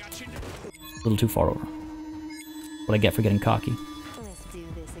 A little too far over. What I get for getting cocky.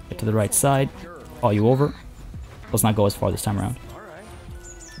 Get to the right side. Call you over. Let's not go as far this time around.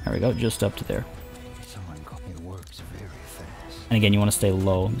 There we go, just up to there. And again, you want to stay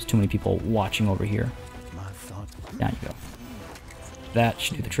low. There's too many people watching over here. Down you go. That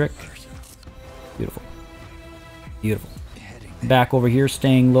should do the trick. Beautiful. Beautiful. Back over here,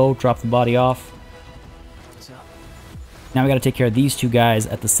 staying low, drop the body off. Now we got to take care of these two guys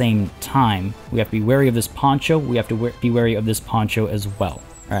at the same time. We have to be wary of this poncho. We have to be wary of this poncho as well.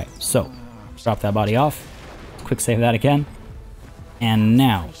 Alright, so, drop that body off. Quick save that again. And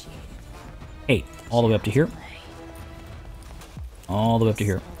now, 8, all the way up to here. All the way up to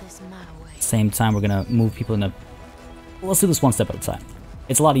here. Same time, we're going to move people in a... Let's do this one step at a time.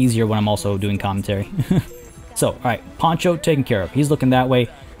 It's a lot easier when I'm also doing commentary. So, alright, poncho taken care of. He's looking that way.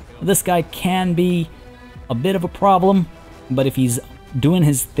 This guy can be a bit of a problem, but if he's doing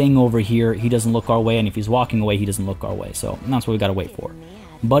his thing over here, he doesn't look our way, and if he's walking away, he doesn't look our way. So that's what we gotta wait for.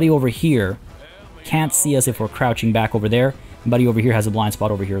 Buddy over here can't see us if we're crouching back over there. Buddy over here has a blind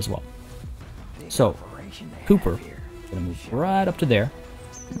spot over here as well. So, Cooper, gonna move right up to there.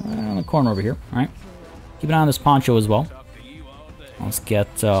 Right on the corner over here, alright? Keep an eye on this poncho as well. Let's get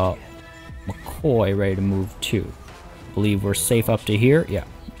McCoy ready to move too. I believe we're safe up to here. Yeah,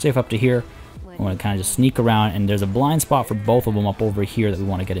 safe up to here. I want to kind of just sneak around, and there's a blind spot for both of them up over here that we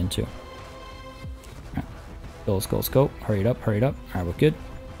want to get into. Right. Go, let's go, let's go. Hurry it up, hurry it up. Alright, we're good.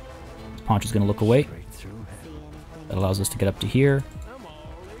 This poncho's going to look away. That allows us to get up to here.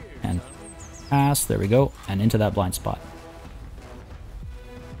 And pass, there we go. And into that blind spot.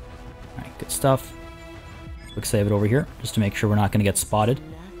 Alright, good stuff. Quick save it over here, just to make sure we're not going to get spotted.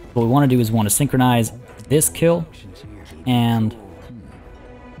 What we want to do is we want to synchronize this kill and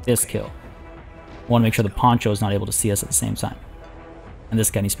this kill. We want to make sure the poncho is not able to see us at the same time. And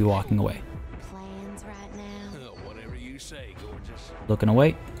this guy needs to be walking away. Looking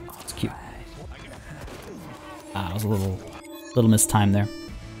away. It's cute. Ah, it was a little mistimed there.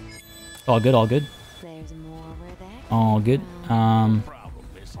 All good, all good. All good.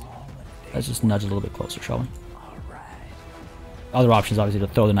 Let's just nudge a little bit closer, shall we? Other options, obviously,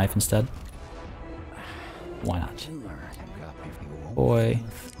 to throw the knife instead. Why not? Boy.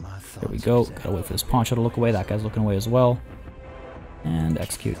 There we go. Gotta wait for this poncho to look away. That guy's looking away as well. And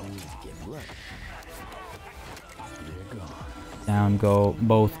execute. Down go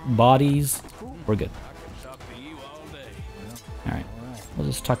both bodies. We're good. Alright. We'll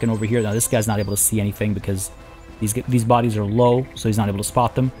just tuck in over here. Now, this guy's not able to see anything because these bodies are low, so he's not able to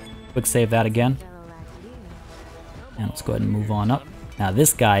spot them. Quick save that again. And let's go ahead and move on up. Now,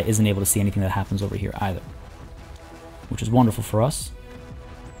 this guy isn't able to see anything that happens over here either, which is wonderful for us.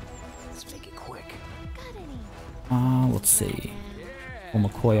 Let's see. Pull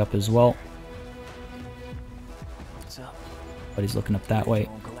McCoy up as well. But he's looking up that way.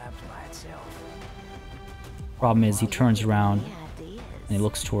 Problem is, he turns around and he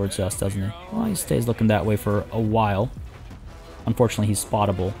looks towards us, doesn't he? Well, he stays looking that way for a while. Unfortunately, he's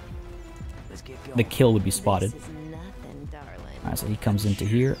spottable. The kill would be spotted. Alright, so he comes into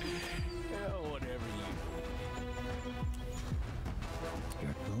here.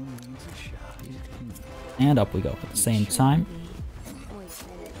 And up we go at the same time.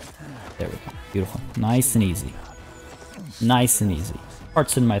 There we go. Beautiful. Nice and easy. Nice and easy.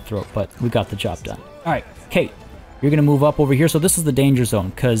 Heart's in my throat, but we got the job done. Alright, Kate, you're going to move up over here. So this is the danger zone,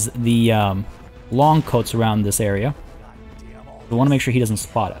 because the long coat's around this area. We want to make sure he doesn't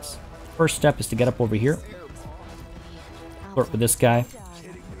spot us. First step is to get up over here. Flirt with this guy.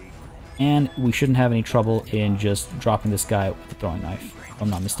 And we shouldn't have any trouble in just dropping this guy with the throwing knife, if I'm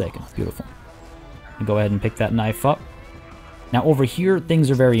not mistaken. Beautiful. And go ahead and pick that knife up. Now over here,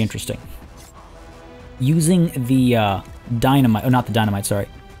 things are very interesting. Using the dynamite, oh, not the dynamite, sorry,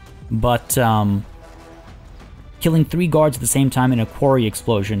 but killing 3 guards at the same time in a quarry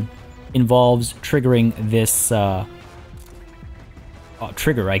explosion involves triggering this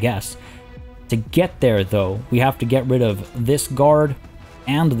trigger, I guess. To get there, though, we have to get rid of this guard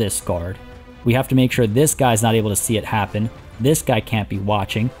and this guard. We have to make sure this guy's not able to see it happen. This guy can't be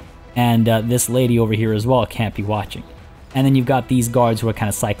watching. And this lady over here as well can't be watching. And then you've got these guards who are kind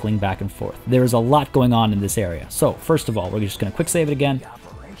of cycling back and forth. There's a lot going on in this area. So, first of all, we're just going to quick save it again.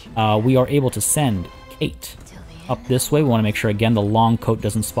 We are able to send Kate up this way. We want to make sure, again, the long coat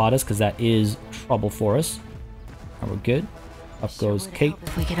doesn't spot us, because that is trouble for us. And we're good. Up goes Kate.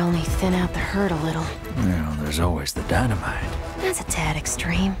 If we could only thin out the herd a little. Well, there's always the dynamite. That's a tad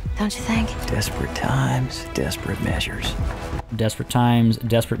extreme, don't you think? Desperate times, desperate measures. Desperate times,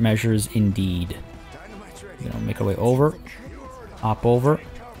 desperate measures indeed. We're gonna make our way over. Hop over.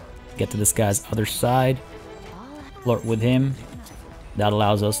 Get to this guy's other side. Flirt with him. That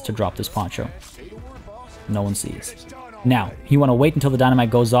allows us to drop this poncho. No one sees. Now, you want to wait until the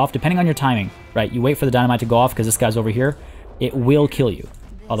dynamite goes off, depending on your timing, right? You wait for the dynamite to go off because this guy's over here. It will kill you,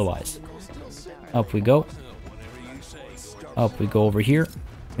 otherwise. Up we go. Up we go over here.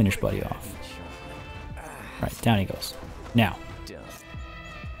 Finish buddy off. Right, down he goes. Now,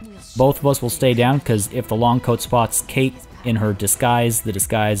 both of us will stay down because if the long coat spots Kate in her disguise, the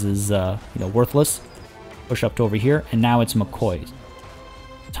disguise is, worthless. Push up to over here, and now it's McCoy's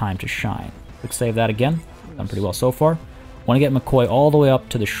time to shine. Quick save that again. Done pretty well so far. Want to get McCoy all the way up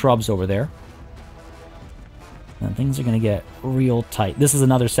to the shrubs over there. And things are going to get real tight. This is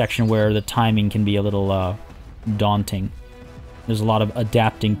another section where the timing can be a little daunting. There's a lot of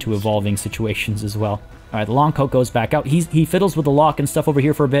adapting to evolving situations as well. Alright, the long coat goes back out. He fiddles with the lock and stuff over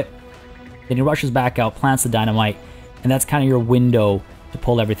here for a bit. Then he rushes back out, plants the dynamite, and that's kind of your window to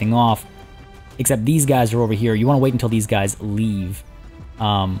pull everything off. Except these guys are over here. You want to wait until these guys leave.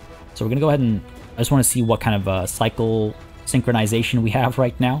 So we're going to go ahead and... I just want to see what kind of cycle synchronization we have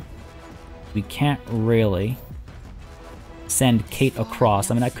right now. We can't really send Kate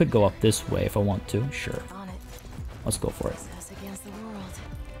across. I mean, I could go up this way if I want to. Sure. Let's go for it.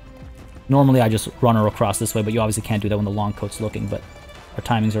 Normally, I just run her across this way, but you obviously can't do that when the long coat's looking, but our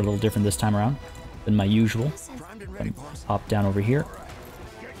timings are a little different this time around than my usual. Hop down over here.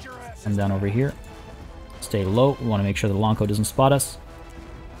 And down over here. Stay low. We want to make sure the long coat doesn't spot us.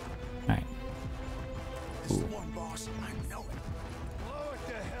 Alright.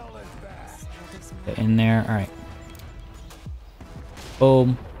 Get in there. Alright.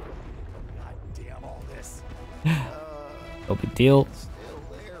 Boom. No big deal.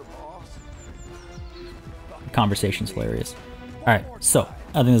 The conversation's hilarious. Alright, so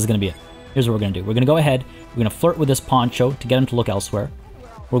I think this is going to be it. Here's what we're going to do. We're going to go ahead. We're going to flirt with this poncho to get him to look elsewhere.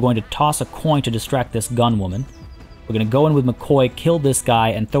 We're going to toss a coin to distract this gun woman. We're going to go in with McCoy, kill this guy,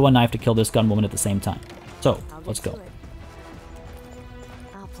 and throw a knife to kill this gun woman at the same time. So, let's go.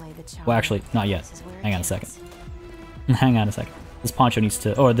 Well, actually, not yet. Hang on a second. Hang on a second. This poncho needs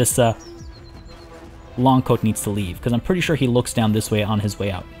to... Or this long coat needs to leave, because I'm pretty sure he looks down this way on his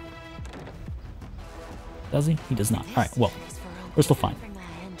way out. Does he? He does not. Alright, well, we're still fine.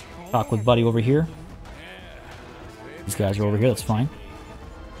 Talk with Buddy over here. These guys are over here, that's fine.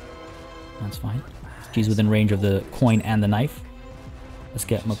 That's fine. She's within range of the coin and the knife. Let's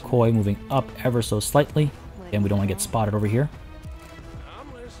get McCoy moving up ever so slightly. Again, we don't want to get spotted over here.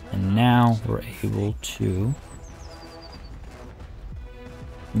 And now we're able to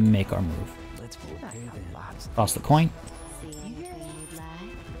make our move. Toss the coin.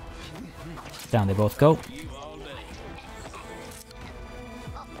 Down they both go.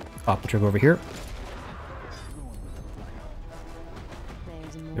 Pop the trigger over here.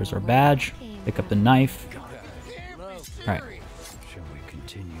 There's our badge. Pick up the knife. Alright. Shall we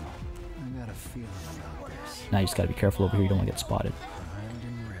continue? I got a feeling about this. Now you just gotta be careful over here, you don't want to get spotted.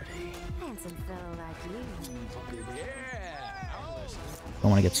 Don't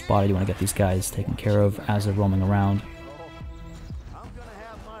want to get spotted, you want to get these guys taken care of as they're roaming around.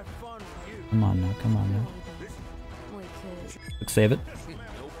 Come on now, come on now. Quick save it.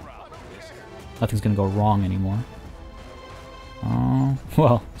 Nothing's gonna go wrong anymore. Oh,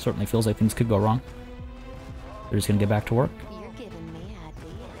 well, certainly feels like things could go wrong. They're just gonna get back to work. You're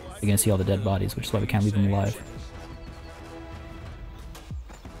gonna see all the dead bodies, which is why we can't leave them alive.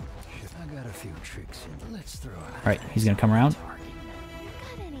 Alright, he's gonna come around.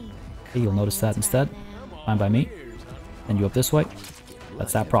 Okay, you'll notice that instead. Fine by me. Send you up this way.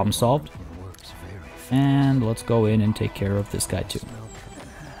 That's that problem solved. And let's go in and take care of this guy too.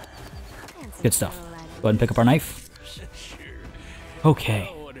 Good stuff. Go ahead and pick up our knife.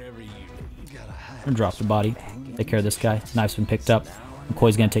 Okay. And drop the body. Take care of this guy. Knife's been picked up.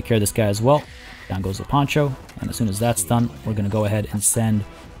 McCoy's gonna take care of this guy as well. Down goes the poncho. And as soon as that's done, we're gonna go ahead and send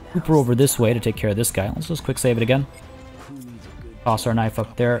Hooper over this way to take care of this guy. Let's just quick save it again. Toss our knife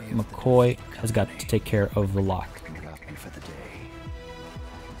up there. McCoy has got to take care of the lock.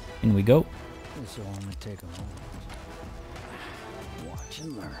 In we go.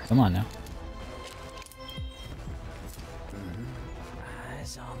 Come on now.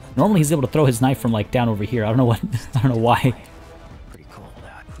 Normally he's able to throw his knife from like down over here. I don't know what. I don't know why.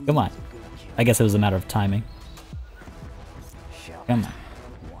 Come on. I guess it was a matter of timing. Come on.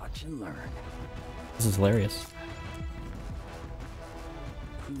 This is hilarious.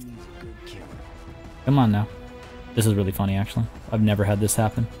 Come on now. This is really funny, actually. I've never had this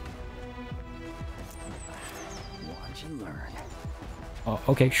happen. Watch and learn. Oh,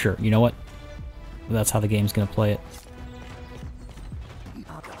 okay, sure. You know what? That's how the game's gonna play it.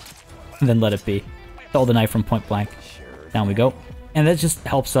 And then let it be. Stole the knife from point blank. Down we go. And that just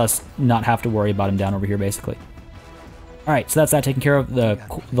helps us not have to worry about him down over here, basically. Alright, so that's that taken care of. The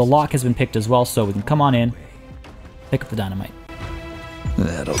lock has been picked as well, so we can come on in, pick up the dynamite.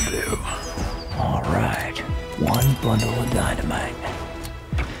 That'll do. All right, one bundle of dynamite.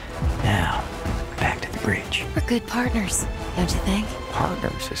 Now, back to the bridge. We're good partners, don't you think?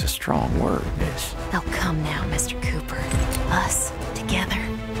 Partners is a strong word, miss. Oh, come now, Mr. Cooper. Us, together,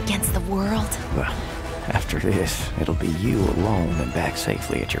 against the world. Well, after this, it'll be you alone and back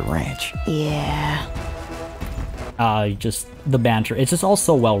safely at your ranch. Yeah. Just the banter. It's just all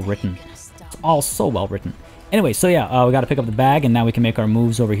so well written. It's all so well written. Anyway, so yeah, we got to pick up the bag, and now we can make our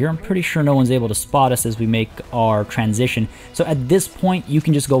moves over here. I'm pretty sure no one's able to spot us as we make our transition. So at this point, you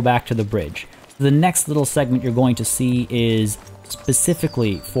can just go back to the bridge. So the next little segment you're going to see is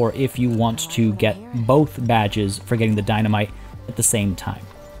specifically for if you want to get both badges for getting the dynamite at the same time.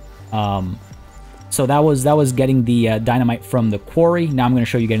 So that was getting the dynamite from the quarry. Now I'm going to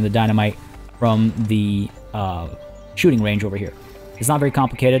show you getting the dynamite from the shooting range over here. It's not very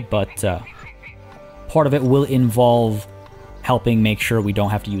complicated, but part of it will involve helping make sure we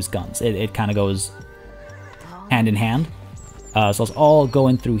don't have to use guns. It kind of goes hand in hand. So it's all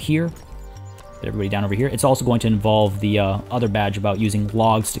going through here. Get everybody down over here. It's also going to involve the other badge about using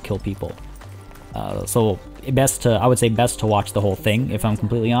logs to kill people. So I would say best to watch the whole thing, if I'm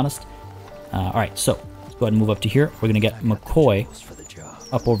completely honest. Alright, so let's go ahead and move up to here. We're going to get McCoy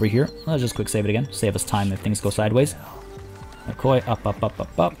up over here. Let's just quick save it again. Save us time if things go sideways. McCoy, up, up, up,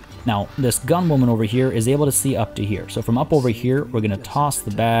 up, up. Now, this gun woman over here is able to see up to here. So from up over here, we're going to toss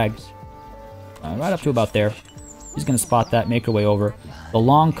the bag right up to about there. She's going to spot that, make her way over. The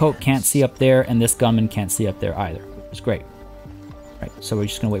long coat can't see up there, and this gunman can't see up there either, which is great. Right, so we're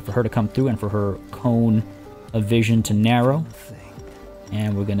just going to wait for her to come through and for her cone of vision to narrow.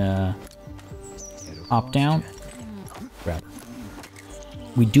 And we're going to hop down, grab her.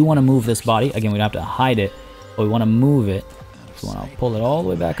 We do want to move this body. Again, we don't have to hide it, but we want to move it. So we want to pull it all the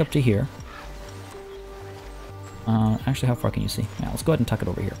way back up to here. Actually, how far can you see? Yeah, let's go ahead and tuck it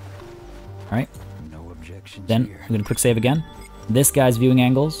over here. Alright. Then, we're going to quick save again. This guy's viewing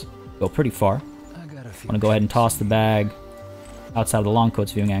angles go pretty far. I want to go ahead and toss the bag outside of the long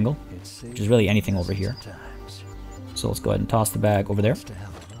coat's viewing angle, which is really anything over here. So let's go ahead and toss the bag over there.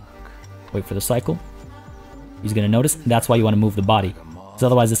 Wait for the cycle. He's going to notice. That's why you want to move the body, because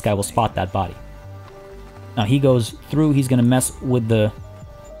otherwise this guy will spot that body. Now he goes through. He's going to mess with the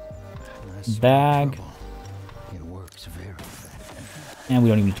bag. And we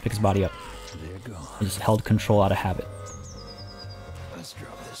don't even need to pick his body up. I just held control out of habit.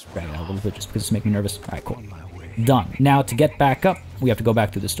 Drag it out a little bit just because it's making me nervous. Alright, cool. Done. Now to get back up, we have to go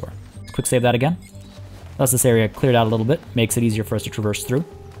back through this door. Let's quick save that again. Thus this area cleared out a little bit. Makes it easier for us to traverse through.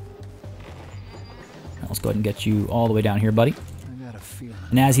 Now let's go ahead and get you all the way down here, buddy.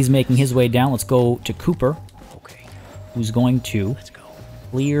 And as he's making his way down, let's go to Cooper, who's going to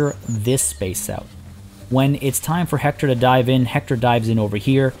clear this space out. When it's time for Hector to dive in, Hector dives in over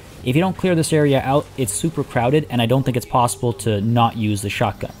here. If you don't clear this area out, it's super crowded, and I don't think it's possible to not use the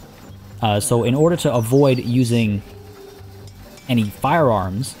shotgun. So in order to avoid using any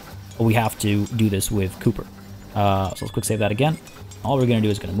firearms, we have to do this with Cooper. So let's quick save that again. All we're going to do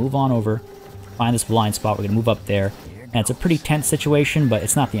is going to move on over, find this blind spot, we're going to move up there. And it's a pretty tense situation, but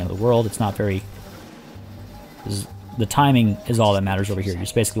it's not the end of the world. It's not very... The timing is all that matters over here. You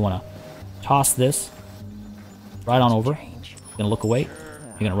just basically want to toss this right on over. You're going to look away.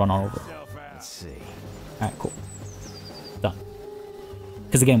 You're going to run on over. Alright, cool. Done.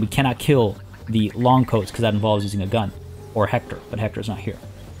 Because again, we cannot kill the long coats because that involves using a gun. Or Hector, but Hector's not here.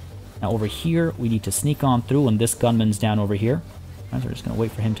 Now over here, we need to sneak on through, and this gunman's down over here. Right, so we're just going to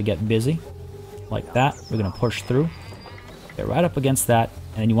wait for him to get busy. Like that. We're going to push through. Get right up against that,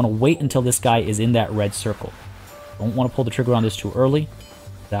 and then you want to wait until this guy is in that red circle. Don't want to pull the trigger on this too early.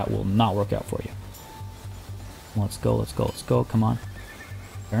 That will not work out for you. Let's go, let's go, let's go. Come on.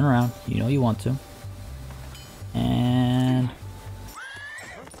 Turn around. You know you want to. And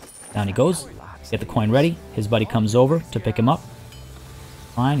down he goes. Get the coin ready. His buddy comes over to pick him up.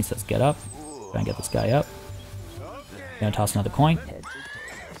 Fine, he says get up. Try and get this guy up. Gonna toss another coin.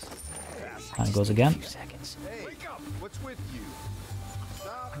 Down he goes again.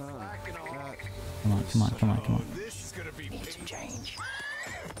 Come on, come on, come on, come on.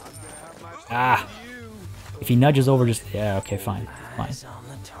 Ah! If he nudges over, just... Yeah, okay, fine. Fine.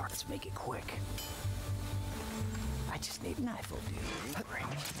 just need a knife will do. Bring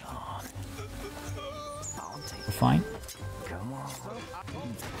it on. We're fine. Come on.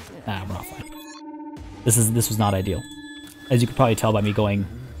 Nah, we're not fine. This was not ideal. As you could probably tell by me going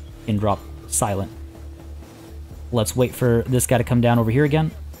in drop silent. Let's wait for this guy to come down over here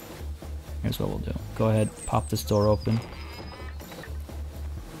again. Here's what we'll do. Go ahead, pop this door open.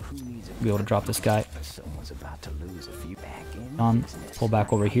 Be able to drop this guy. Someone's about to lose a few back in On, business. pull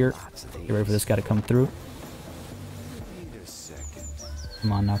back over here. Get ready for this guy to come through.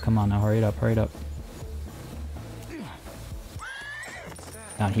 Come on now, hurry it up, hurry it up.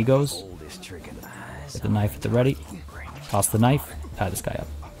 Down he goes. Get the knife at the ready. Toss the knife. Tie this guy up.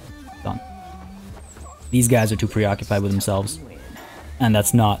 Done. These guys are too preoccupied with themselves. And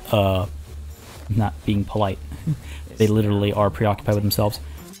that's not being polite. They literally are preoccupied with themselves.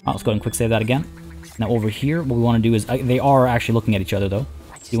 Let's go ahead and quick save that again. Now over here, what we want to do is, they are actually looking at each other though.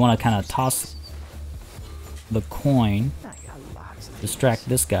 So you want to kind of toss the coin, distract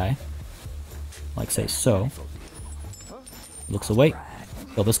this guy, like say so. Looks away.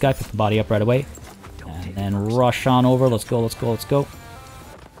 Kill this guy, pick the body up right away. And then rush on over. Let's go, let's go, let's go.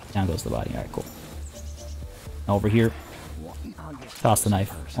 Down goes the body. Alright, cool. Now over here, toss the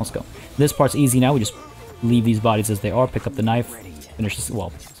knife. Let's go. This part's easy now. We just leave these bodies as they are, pick up the knife, finish this.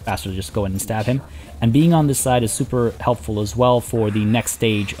 Well, it's faster to just go in and stab him. And being on this side is super helpful as well for the next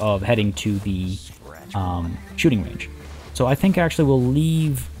stage of heading to the shooting range. So I think actually we'll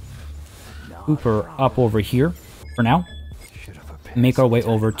leave Cooper up over here for now. Make our way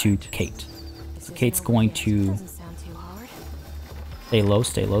over to Kate. So Kate's going to stay low,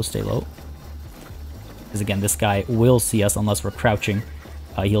 stay low, stay low. Because again, this guy will see us unless we're crouching.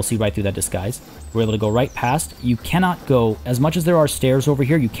 He'll see right through that disguise. We're able to go right past. You cannot go, as much as there are stairs over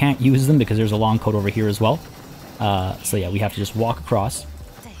here, you can't use them because there's a long code over here as well. So yeah, we have to just walk across.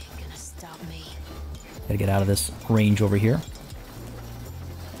 Gotta get out of this range over here.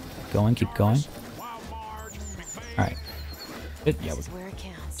 Keep going. Alright. Good. Yeah,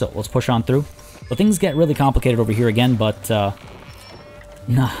 so let's push on through. Well, things get really complicated over here again, but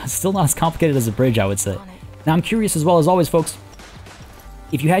nah, still not as complicated as a bridge, I would say. Now, I'm curious as well, as always, folks,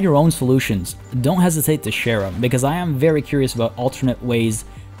 if you had your own solutions, don't hesitate to share them, because I am very curious about alternate ways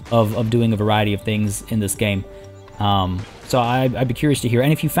of doing a variety of things in this game. So I'd be curious to hear.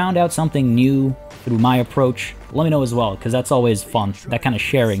 And if you found out something new through my approach, let me know as well, because that's always fun. That kind of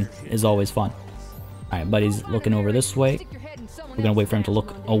sharing is always fun. Alright, buddy's looking over this way. We're going to wait for him to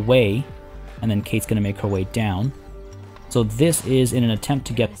look away, and then Kate's going to make her way down. So this is in an attempt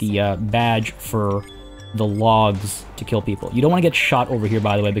to get the badge for the logs to kill people. You don't want to get shot over here,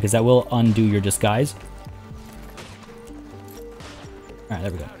 by the way, because that will undo your disguise. Alright,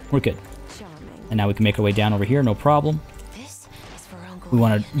 there we go. We're good. And now we can make our way down over here, no problem. We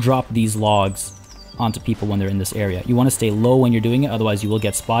want to drop these logs onto people when they're in this area. You want to stay low when you're doing it, otherwise you will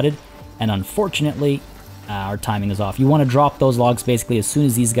get spotted. And unfortunately, our timing is off. You want to drop those logs basically as soon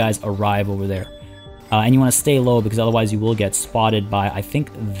as these guys arrive over there. And you want to stay low because otherwise you will get spotted by, I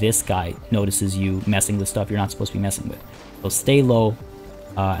think this guy notices you messing with stuff you're not supposed to be messing with. So stay low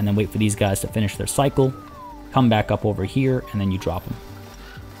and then wait for these guys to finish their cycle. Come back up over here and then you drop them.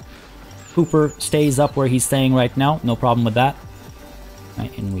 Cooper stays up where he's staying right now. No problem with that.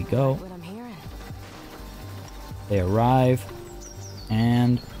 Right, in we go. They arrive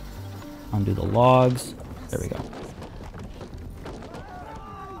and undo the logs. There we go.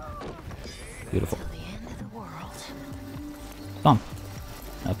 Beautiful. Done.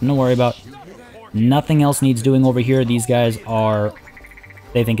 Nothing to worry about. Nothing else needs doing over here. These guys are...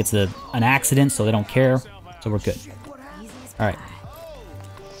 They think it's an accident, so they don't care. So we're good. Alright.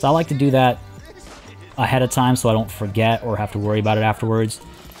 So I like to do that ahead of time so I don't forget or have to worry about it afterwards.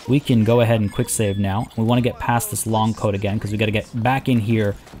 We can go ahead and quick save now. We want to get past this long code again because we got to get back in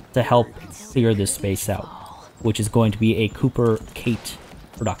here to help clear this space out, which is going to be a Cooper-Kate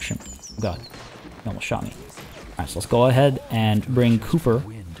production. Oh god, he almost shot me. Alright, so let's go ahead and bring Cooper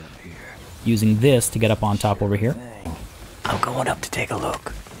using this to get up on top over here. I'm going up to take a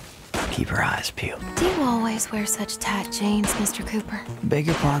look. Keep your eyes peeled. Do you always wear such tight jeans, Mr. Cooper? Beg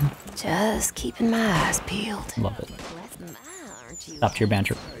your pardon? Just keeping my eyes peeled. Love it. Stop to your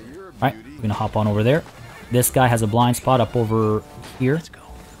banter. Alright, we're gonna hop on over there. This guy has a blind spot up over here. Let's go.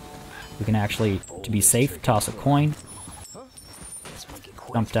 We can actually, to be safe, toss a coin.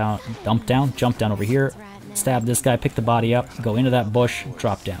 Jump down over here. Stab this guy, pick the body up, go into that bush,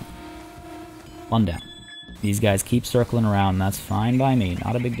 drop down. One down. These guys keep circling around, and that's fine by me.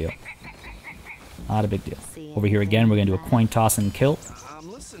 Not a big deal. Not a big deal. Over here again, we're going to do a coin toss and kill.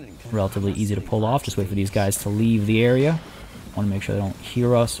 Relatively easy to pull off. Just wait for these guys to leave the area. Want to make sure they don't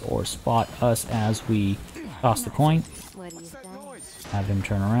hear us or spot us as we Toss the coin. Have him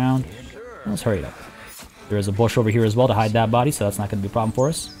turn around. Let's hurry it up. There is a bush over here as well to hide that body, so that's not going to be a problem for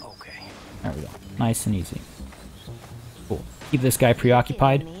us. There we go. Nice and easy. Cool. Keep this guy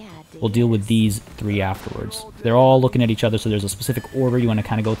preoccupied. We'll deal with these 3 afterwards. They're all looking at each other, so there's a specific order you want to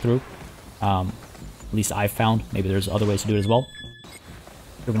kind of go through. At least I've found. Maybe there's other ways to do it as well.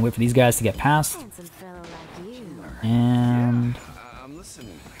 We're going to wait for these guys to get past. And...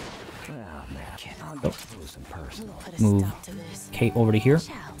 oh. Move Kate over to here.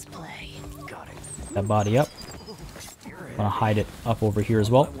 That body up. Want to hide it up over here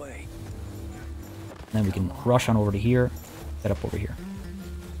as well. Then we can rush on over to here. Get up over here.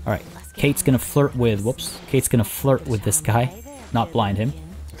 Alright. Kate's going to flirt with... whoops. Kate's going to flirt with this guy. Not blind him.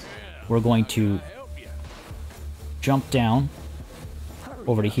 We're going to jump down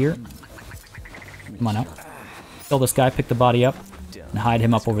over to here. Come on out. Kill this guy, pick the body up, and hide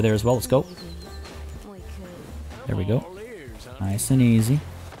him up over there as well. Let's go. There we go. Nice and easy.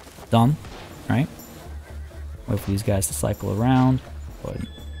 Done. Alright. Wait for these guys to cycle around. Go ahead and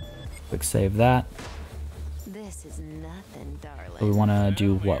quick save that. This is nothing, darling. So we want to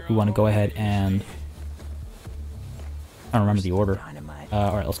do what? We want to go ahead and... I don't remember the order.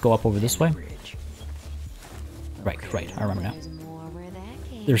 Alright, let's go up over this way. Right, I remember now.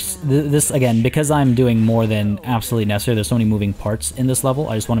 There's this, again, because I'm doing more than absolutely necessary, there's so many moving parts in this level,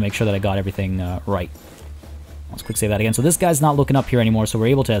 I just want to make sure that I got everything right. Let's quick save that again. So this guy's not looking up here anymore, so we're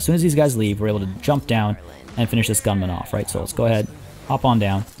able to, as soon as these guys leave, we're able to jump down and finish this gunman off, right? So let's go ahead, hop on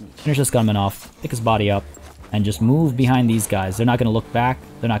down, finish this gunman off, pick his body up, and just move behind these guys. They're not going to look back,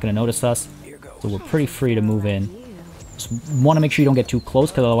 they're not going to notice us, so we're pretty free to move in. Just want to make sure you don't get too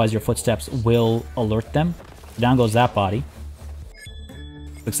close, because otherwise your footsteps will alert them. Down goes that body.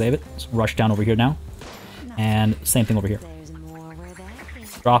 Quick save it. Let's rush down over here now. And same thing over here.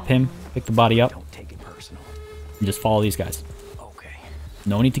 Drop him, pick the body up, and just follow these guys.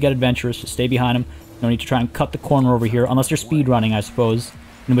 No need to get adventurous, just stay behind them. No need to try and cut the corner over here, unless you're speed running, I suppose.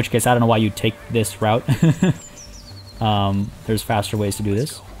 In which case, I don't know why you'd take this route. There's faster ways to do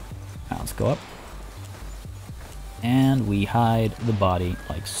this. Now let's go up. And we hide the body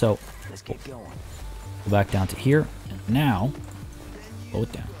like so. Go back down to here. And now, slow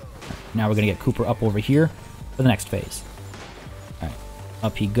it down. Now we're going to get Cooper up over here for the next phase. Alright,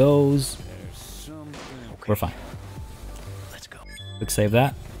 up he goes. We're fine. Let's go. Quick save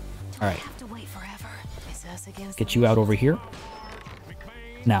that. Alright. Get you out over here.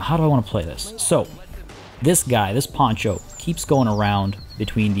 Now, how do I want to play this? So, this guy, this Poncho, keeps going around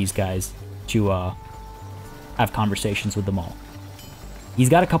between these guys to have conversations with them all. He's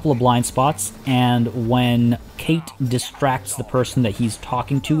got a couple of blind spots, and when Kate distracts the person that he's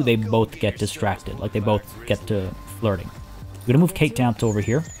talking to, they both get distracted. Like, they both get to flirting. We're going to move Kate down to over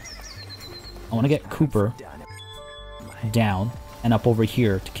here. I want to get Cooper down and up over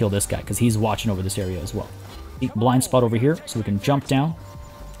here to kill this guy, because he's watching over this area as well. Blind spot over here, so we can jump down,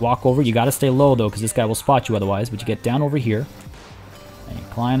 walk over. You got to stay low, though, because this guy will spot you otherwise. But you get down over here, and you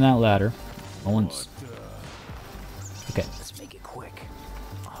climb that ladder. No one's... okay.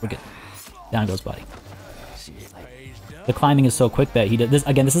 We're good. Down goes body. The climbing is so quick that he does this.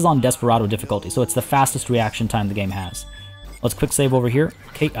 Again, this is on Desperado difficulty, so it's the fastest reaction time the game has. Let's quick save over here.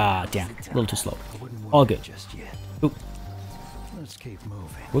 Okay, damn, a little too slow. All good. Oop.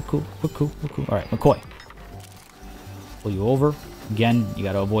 We're cool. We're cool. We're cool. All right, McCoy. Pull you over. Again, you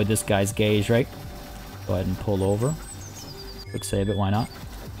got to avoid this guy's gaze, right? Go ahead and pull over. Quick save it. Why not?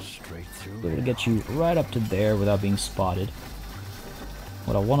 We're gonna get you right up to there without being spotted.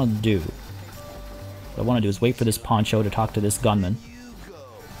 What I want to do is wait for this Poncho to talk to this gunman.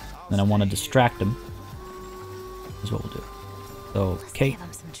 Then I want to distract him. That's what we'll do. So, Kate,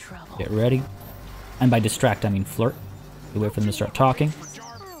 get ready. And by distract, I mean flirt. You wait for them to start talking.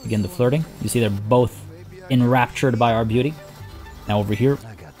 Begin the flirting. You see they're both enraptured by our beauty. Now over here,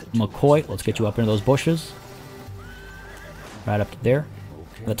 McCoy, let's get you up into those bushes. Right up to there.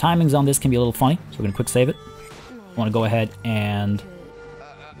 The timings on this can be a little funny, so we're going to quick save it. I want to go ahead and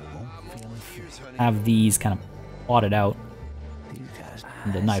have these kind of plotted out.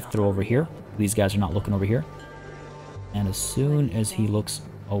 And the knife throw over here. These guys are not looking over here. And as soon as he looks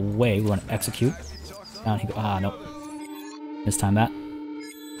away, we want to execute. Down he goes. Nope. This time that.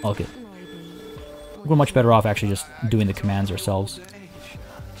 All good. We're much better off actually just doing the commands ourselves.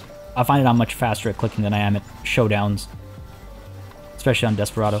 I find it I'm much faster at clicking than I am at showdowns. Especially on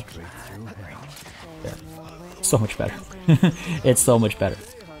Desperado. There. So much better. It's so much better.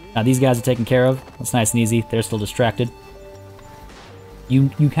 Now these guys are taken care of. That's nice and easy. They're still distracted. You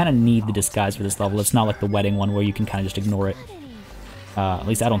kind of need the disguise for this level. It's not like the wedding one where you can kind of just ignore it. At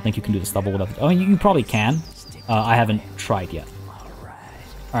least I don't think you can do this level without... Oh, you probably can. I haven't tried yet.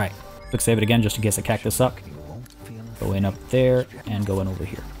 Alright, quick save it again just in case I cack this up. Go in up there, and go in over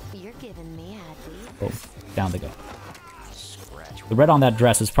here. You're giving me a Boom. Down they go. The red on that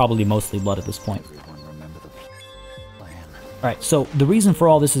dress is probably mostly blood at this point. Alright, so the reason for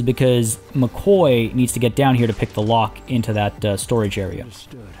all this is because McCoy needs to get down here to pick the lock into that storage area.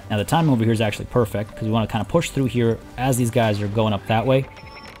 Now the timing over here is actually perfect, because we want to kind of push through here as these guys are going up that way.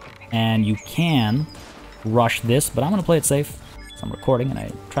 And you can rush this, but I'm going to play it safe. So I'm recording, and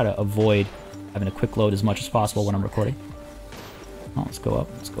I try to avoid having a quick load as much as possible when I'm recording. Oh, let's go up,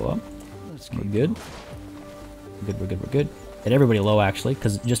 let's go up. We're good. We're good, we're good, we're good. Hit everybody low, actually,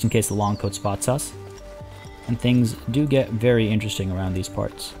 because just in case the long coat spots us. And things do get very interesting around these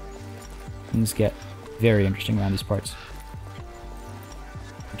parts. Things get very interesting around these parts.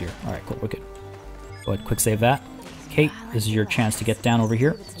 Oh dear. Alright, cool, we're good. Go ahead, quick save that. Kate, this is your chance to get down over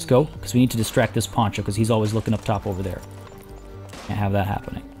here. Let's go, because we need to distract this Poncho, because he's always looking up top over there. Can't have that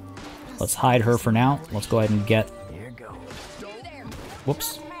happening. Let's hide her for now. Let's go ahead and get...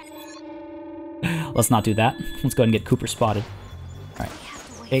 Whoops. Let's not do that. Let's go ahead and get Cooper spotted. Alright.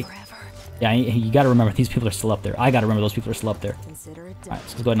 Hey. Yeah, you gotta remember, these people are still up there. I gotta remember those people are still up there. Alright, so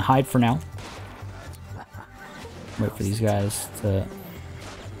let's go ahead and hide for now. Wait for these guys to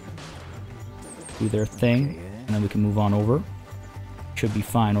do their thing, and then we can move on over. Should be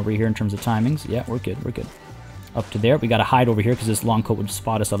fine over here in terms of timings. Yeah, we're good, we're good. Up to there. We gotta hide over here because this long coat would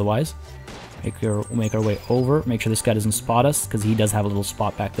spot us otherwise. Make our way over. Make sure this guy doesn't spot us because he does have a little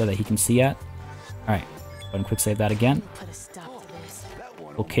spot back there that he can see at. Alright, go ahead and quick save that again.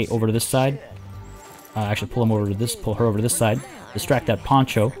 Pull Kate over to this side. Actually, pull him over to this. Pull her over to this side. Distract that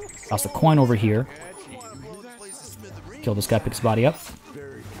Poncho. Toss the coin over here. Kill this guy. Pick his body up.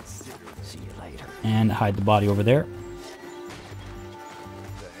 And hide the body over there.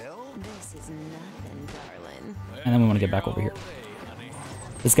 And then we want to get back over here.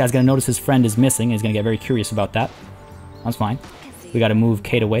 This guy's going to notice his friend is missing. And he's going to get very curious about that. That's fine. We got to move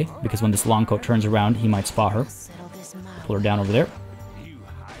Kate away because when this long coat turns around, he might spot her. Pull her down over there.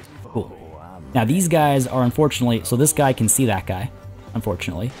 Cool. Now these guys are unfortunately, so this guy can see that guy,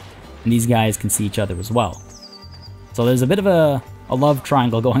 unfortunately, and these guys can see each other as well. So there's a bit of a love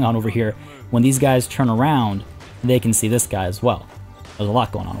triangle going on over here. When these guys turn around, they can see this guy as well. There's a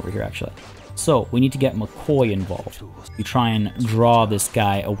lot going on over here, actually. So we need to get McCoy involved. We try and draw this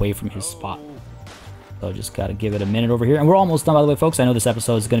guy away from his spot. So just gotta give it a minute over here. And we're almost done, by the way, folks. I know this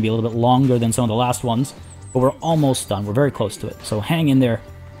episode is gonna be a little bit longer than some of the last ones, but we're almost done. We're very close to it. So hang in there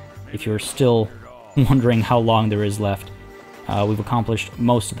if you're still wondering how long there is left. We've accomplished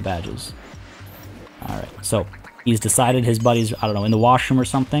most of the badges. Alright, so he's decided his buddy's, I don't know, in the washroom or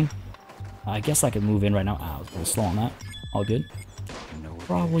something. I guess I could move in right now. I was a little slow on that. All good.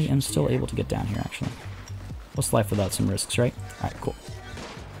 Probably am still able to get down here, actually. What's life without some risks, right? Alright, cool.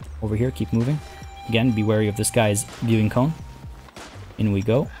 Over here, keep moving. Again, be wary of this guy's viewing cone. In we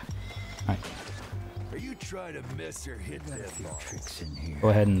go. Alright. Go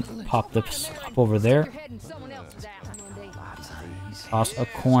ahead and pop this up over there. Toss a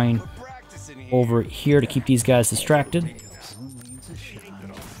coin over here to keep these guys distracted.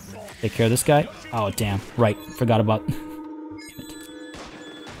 Take care of this guy. Oh, damn. Right. Forgot about... Damn it.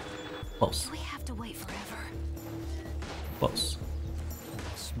 Close. We have to wait forever. Close.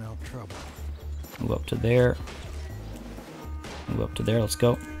 Smell trouble. Move up to there. Move up to there. Let's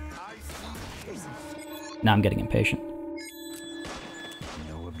go. Now I'm getting impatient.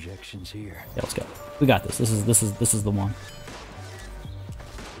 No objections here. Yeah, let's go. We got this. This is the one.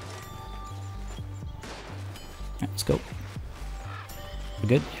 Alright, let's go. We're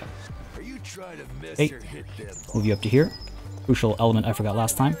good? Yeah. Hey, move you up to here. Crucial element I forgot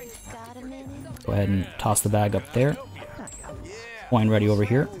last time. Go ahead and toss the bag up there. Coin ready over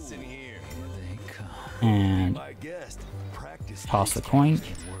here. And toss the coin.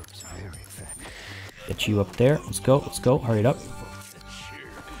 Get you up there. Let's go. Let's go. Hurry it up.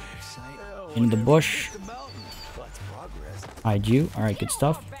 Into the bush. Hide you. Alright, good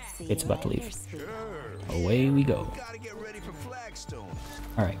stuff. It's about to leave. Away we go.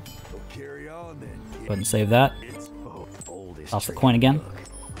 Alright. Go ahead and save that. Toss the coin again.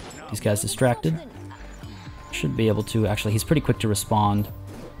 These guys distracted. Should be able to. Actually, he's pretty quick to respond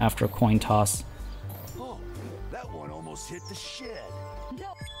after a coin toss. Go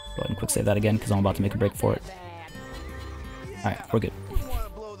ahead and quick save that again because I'm about to make a break for it. Alright, we're good.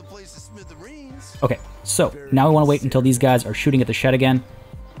 Okay, so now we want to wait until these guys are shooting at the shed again.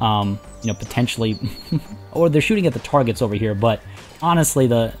 You know, potentially, or they're shooting at the targets over here, but honestly,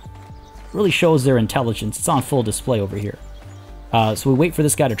 really shows their intelligence. It's on full display over here. So we wait for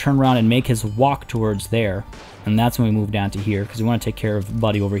this guy to turn around and make his walk towards there. And that's when we move down to here, because we want to take care of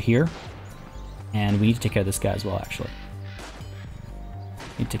Buddy over here. And we need to take care of this guy as well, actually.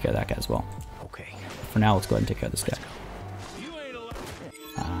 We need to take care of that guy as well. Okay. For now, let's go ahead and take care of this guy.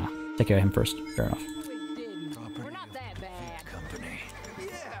 Take care of him first. Fair enough.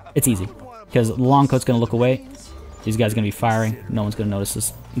 It's easy, because the long coat's going to look away. These guys are going to be firing. No one's going to notice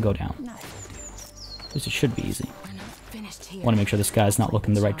this go down. At least it should be easy. I want to make sure this guy's not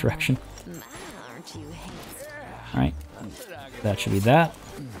looking the right direction. Alright. That should be that.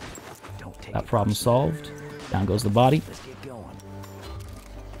 That problem solved. Down goes the body.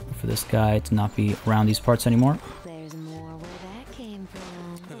 For this guy to not be around these parts anymore.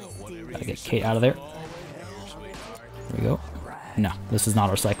 Gotta get Kate out of there. There we go. No, this is not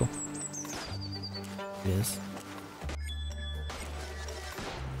our cycle. It is.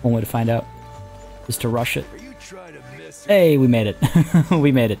 One way to find out is to rush it. Hey, we made it.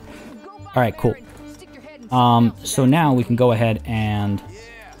 We made it. Alright, cool. So now we can go ahead and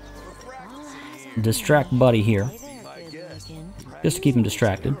distract Buddy here. Just to keep him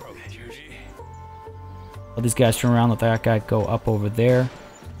distracted. Let these guys turn around, let that guy go up over there.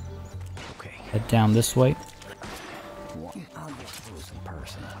 Head down this way.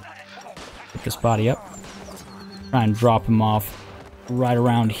 Pick this body up. Try and drop him off right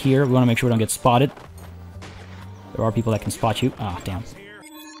around here. We want to make sure we don't get spotted. There are people that can spot you. Ah, damn.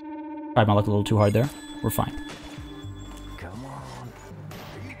 Tried my luck a little too hard there. We're fine.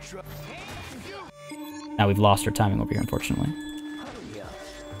 Now we've lost our timing over here, unfortunately.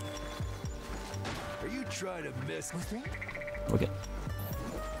 We're good.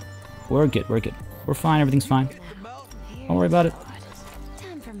 We're good, we're good. We're fine, everything's fine. Don't worry about it.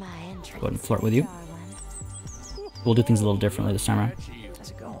 Go ahead and flirt with you. We'll do things a little differently this time around.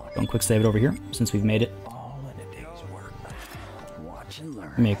 Go and quick save it over here, since we've made it.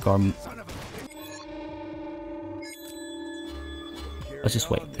 Make our... Let's just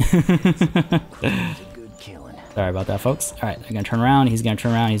wait. Sorry about that, folks. Alright, they're gonna turn around, he's gonna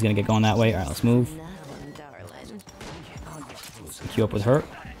turn around, he's gonna get going that way. Alright, let's move. Queue up with her.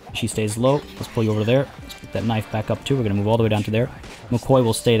 She stays low. Let's pull you over there. Let's pick that knife back up too. We're gonna move all the way down to there. McCoy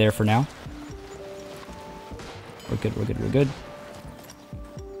will stay there for now. We're good, we're good, we're good.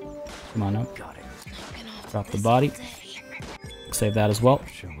 Come on up. Drop the body. Save that as well.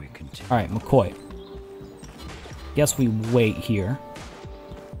 Alright, McCoy. Guess we wait here.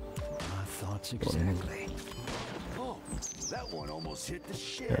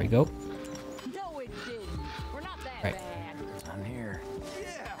 There we go. Alright.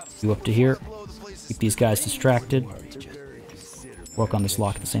 You up to here. Keep these guys distracted. Work on this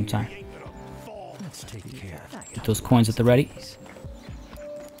lock at the same time. Get those coins at the ready.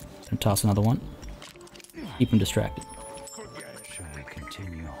 And toss another one. Keep them distracted.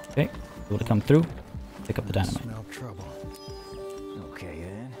 Okay, able to come through. Pick up the dynamite.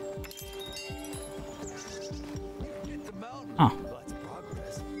 Oh.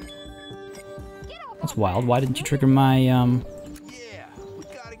 That's wild. Why didn't you trigger my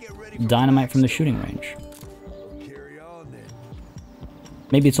dynamite from the shooting range?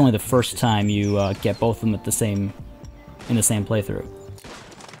 Maybe it's only the first time you get both of them at the same in the same playthrough.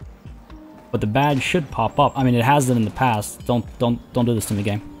 But the badge should pop up. I mean, it has them in the past. Don't do this to me,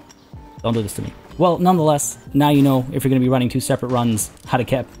 game. Don't do this to me. Well, nonetheless, now you know if you're going to be running two separate runs how to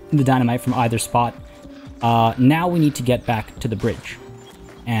get the dynamite from either spot. Now we need to get back to the bridge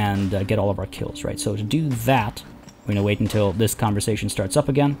and get all of our kills, right? So to do that, we're going to wait until this conversation starts up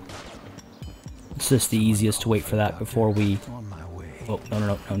again. It's just the easiest to wait for that before we... Oh,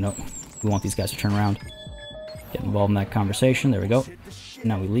 no. We want these guys to turn around. Get involved in that conversation. There we go.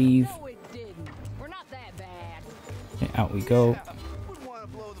 Now we leave. Okay, out we go.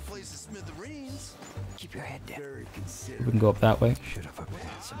 We can go up that way.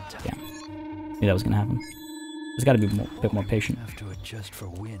 Damn. Maybe that was gonna happen. There's gotta be a bit more patient.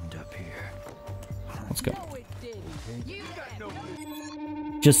 Let's go.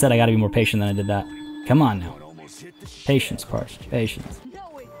 Just said I gotta be more patient than I did that. Come on now. Patience, Parch. Patience.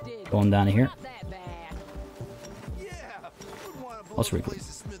 Going down to here. Let's regroup.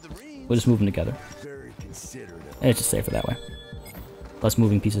 We'll just move them together. It's just safer that way. Less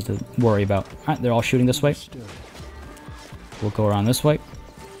moving pieces to worry about. Alright, they're all shooting this way. We'll go around this way.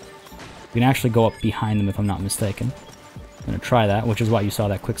 We can actually go up behind them if I'm not mistaken. I'm going to try that, which is why you saw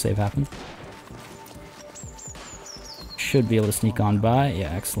that quick save happen. Should be able to sneak on by.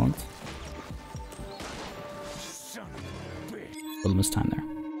 Yeah, excellent. A little mistime there.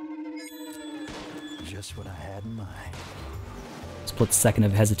 Just what I had in mind. Split second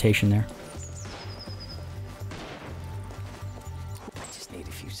of hesitation there.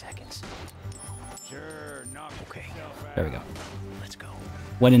 There we go. Let's go.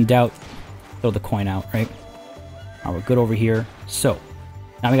 When in doubt, throw the coin out, right? Alright, we're good over here. So,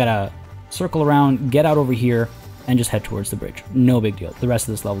 now we gotta circle around, get out over here, and just head towards the bridge. No big deal. The rest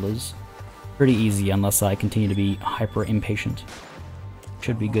of this level is pretty easy unless I continue to be hyper impatient.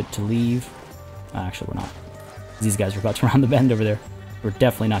 Should be good to leave. Actually, we're not. These guys are about to round the bend over there. We're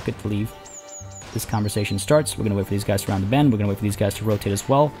definitely not good to leave. This conversation starts. We're going to wait for these guys to round the bend. We're going to wait for these guys to rotate as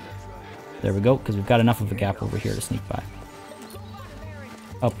well. There we go, because we've got enough of a gap over here to sneak by.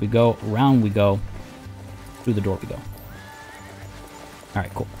 Up we go, round we go, through the door we go.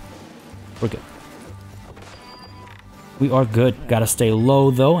 Alright, cool. We're good. We are good. Gotta stay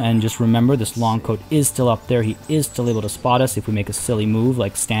low though, and just remember this long coat is still up there. He is still able to spot us if we make a silly move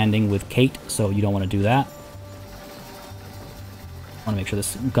like standing with Kate, so you don't want to do that. I want to make sure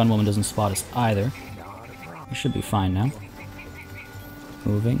this gun woman doesn't spot us either. We should be fine now.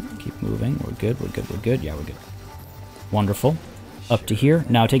 Moving, keep moving. We're good, we're good, we're good. Yeah, we're good. Wonderful. Up to here.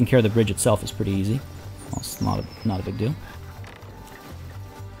 Now, taking care of the bridge itself is pretty easy. Well, it's not a big deal.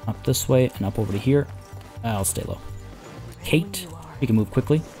 Up this way and up over to here. I'll stay low. Kate, we can move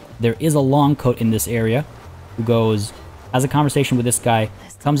quickly. There is a long coat in this area who goes, has a conversation with this guy,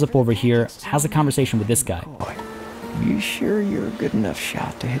 comes up over here, has a conversation with this guy. Boy, you sure you're a good enough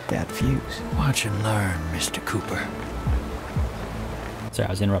shot to hit that fuse? Watch and learn, Mr. Cooper. Sorry,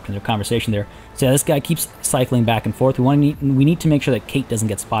 I was interrupting their conversation there. So yeah, this guy keeps cycling back and forth. We need to make sure that Kate doesn't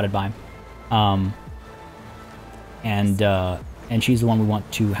get spotted by him. And she's the one we want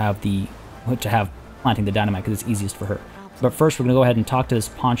to have planting the dynamite because it's easiest for her. But first, we're gonna go ahead and talk to this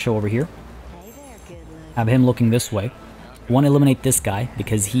poncho over here. Have him looking this way. We want to eliminate this guy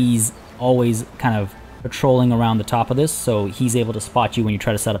because he's always kind of patrolling around the top of this, so he's able to spot you when you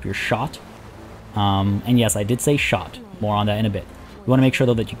try to set up your shot. And yes, I did say shot. More on that in a bit. You want to make sure,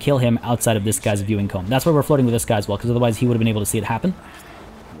 though, that you kill him outside of this guy's viewing cone. That's why we're floating with this guy as well, because otherwise he would have been able to see it happen.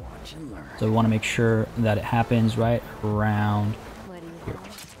 So we want to make sure that it happens right around here.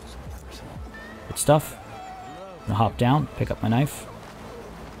 Good stuff. I'm going to hop down, pick up my knife.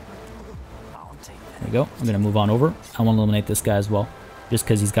 There we go. I'm going to move on over. I want to eliminate this guy as well, just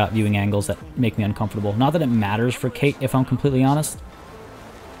because he's got viewing angles that make me uncomfortable. Not that it matters for Kate, if I'm completely honest,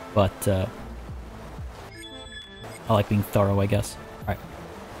 but I like being thorough, I guess. Alright,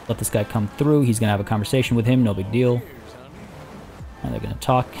 let this guy come through. He's going to have a conversation with him, no big deal. And they're going to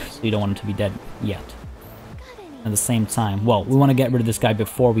talk, so you don't want him to be dead yet. At the same time, well, we want to get rid of this guy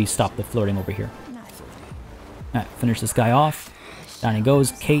before we stop the flirting over here. Alright, finish this guy off. Down he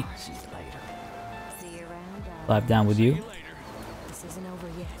goes. Kate. Dive down with you.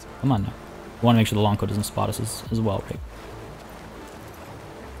 Come on now. We want to make sure the long coat doesn't spot us as well, right?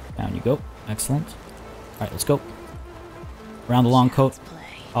 Down you go. Excellent. Alright, let's go. Around the long coat.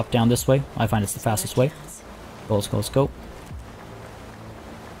 Up, down this way. I find it's the fastest way. Go, let's go, let's go.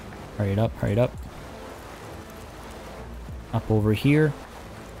 Hurry it up, hurry it up. Up over here.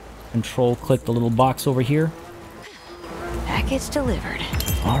 Control click the little box over here. Package delivered.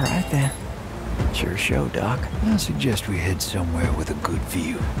 All right, then. Sure show, Doc. I suggest we head somewhere with a good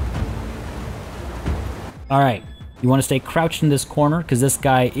view. Alright, you want to stay crouched in this corner, because this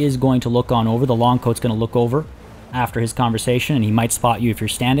guy is going to look on over. The long coat's going to look over after his conversation, and he might spot you if you're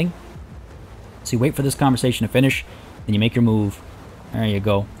standing. So you wait for this conversation to finish, then you make your move. There you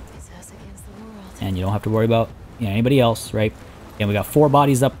go. And you don't have to worry about anybody else, right? And we got 4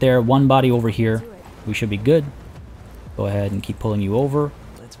 bodies up there, 1 body over here. We should be good. Go ahead and keep pulling you over.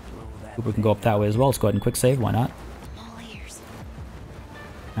 Cooper can go up that way as well. Let's go ahead and quick save. Why not?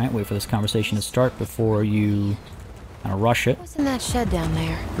 Alright, wait for this conversation to start before you kind of rush it. What's in that shed down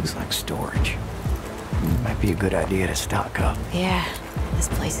there? Looks like storage. Might be a good idea to stock up. Yeah, this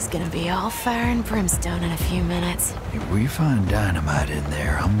place is gonna be all fire and brimstone in a few minutes. If we find dynamite in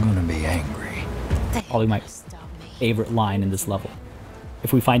there, I'm gonna be angry. Probably my favorite line in this level.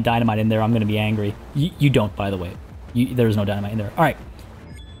 If we find dynamite in there, I'm going to be angry. You don't, by the way. There's no dynamite in there. Alright.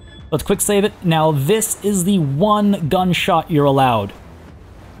 Let's quick save it. Now, this is the 1 gunshot you're allowed,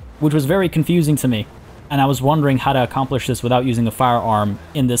 which was very confusing to me. And I was wondering how to accomplish this without using a firearm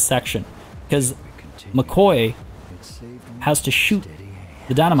in this section. Because McCoy has to shoot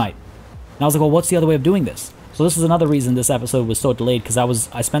the dynamite. And I was like, well, what's the other way of doing this? So this is another reason this episode was so delayed, because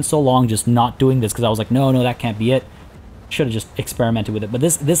I spent so long just not doing this, because I was like, no, that can't be it. Should have just experimented with it. But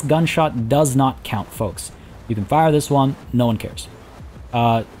this gunshot does not count, folks. You can fire this one, no one cares.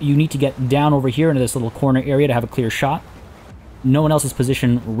 You need to get down over here into this little corner area to have a clear shot. No one else's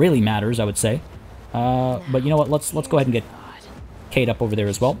position really matters, I would say. But you know what, let's go ahead and get Kate up over there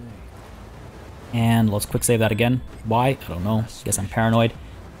as well. And let's quick save that again. Why? I don't know. Guess I'm paranoid.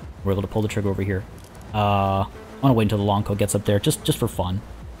 We're able to pull the trigger over here. I want to wait until the long coat gets up there, just for fun.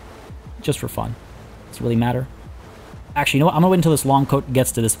 Just for fun. Does it really matter? Actually, you know what? I'm going to wait until this long coat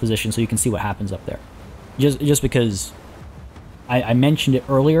gets to this position so you can see what happens up there. Just because I mentioned it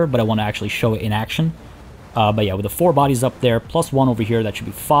earlier, but I want to actually show it in action. But yeah, with the 4 bodies up there, plus 1 over here, that should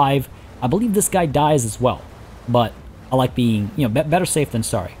be 5. I believe this guy dies as well. But I like being, you know, better safe than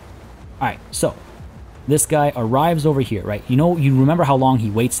sorry. Alright, so this guy arrives over here, right? You know, you remember how long he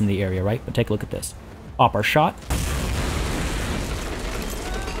waits in the area, right? But take a look at this. Pop our shot.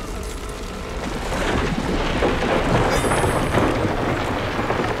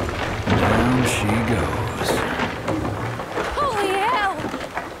 Down she goes. Holy hell!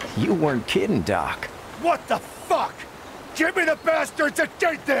 You weren't kidding, Doc. What the fuck? Give me the bastards that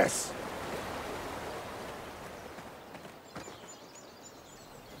did this!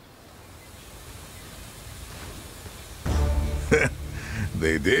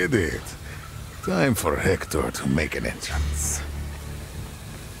 They did it. Time for Hector to make an entrance.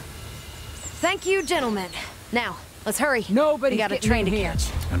 Thank you, gentlemen. Now, let's hurry. Nobody's We got a getting train in to here. catch.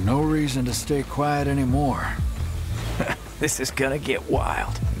 And no reason to stay quiet anymore. This is gonna get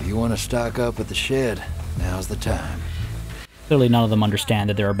wild. If you want to stock up at the shed, now's the time. Clearly none of them understand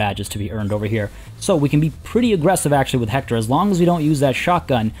that there are badges to be earned over here. So we can be pretty aggressive actually with Hector as long as we don't use that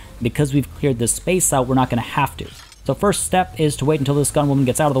shotgun. Because we've cleared this space out, we're not going to have to. So first step is to wait until this gunwoman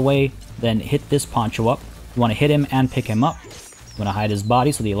gets out of the way, then hit this poncho up. You want to hit him and pick him up. You want to hide his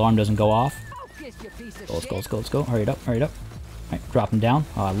body so the alarm doesn't go off. Let's go. Hurry it up. Alright, drop him down.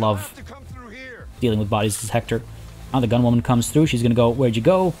 Oh, I love dealing with bodies as Hector. Now the gunwoman comes through. She's going to go, where'd you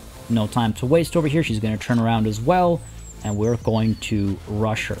go? No time to waste over here. She's going to turn around as well. And we're going to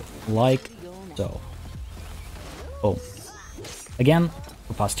rush her. Like so. Boom. Again,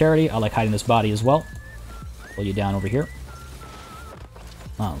 for posterity, I like hiding this body as well. Pull you down over here.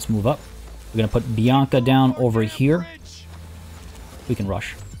 Let's move up. We're going to put Bianca down over here. We can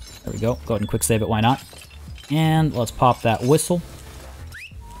rush. There we go. Go ahead and quick save it. Why not? And let's pop that whistle.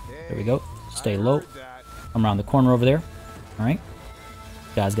 There we go. Stay low. Come around the corner over there. Alright.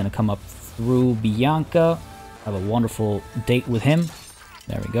 Guy's going to come up through Bianca. Have a wonderful date with him.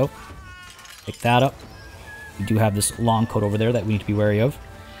 There we go. Pick that up. We do have this long coat over there that we need to be wary of.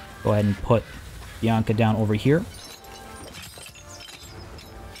 Go ahead and put Bianca down over here.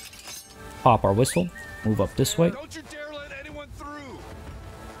 Pop our whistle. Move up this way. Don't you dare let anyone through!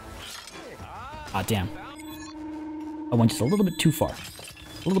 Ah, damn. I went just a little bit too far.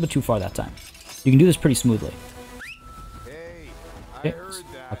 A little bit too far that time. You can do this pretty smoothly. Hey, Okay,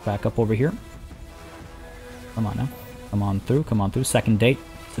 let's back up over here. Come on now. Come on through. Second date.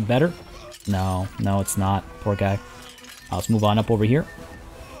 Is it better? No, it's not. Poor guy. Let's move on up over here.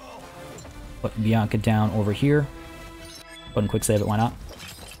 Put Bianca down over here. Go ahead and quick save it, why not?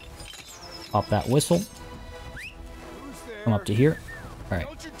 Pop that whistle. Come up to here. Alright.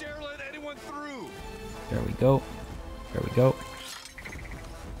 Don't you dare let anyone through! There we go. There we go.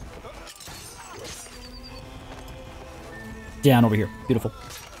 Down over here. Beautiful.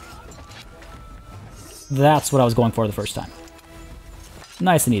 That's what I was going for the first time.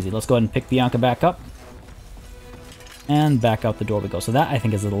 Nice and easy. Let's go ahead and pick Bianca back up. And back out the door we go. So that, I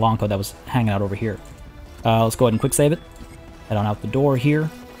think, is the long coat that was hanging out over here. Let's go ahead and quick save it. Head on out the door here.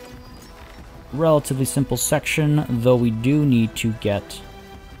 Relatively simple section, though we do need to get...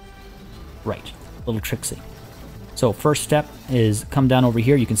 Right. A little tricksy. So first step is come down over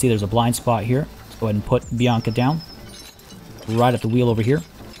here. You can see there's a blind spot here. Let's go ahead and put Bianca down. Right at the wheel over here.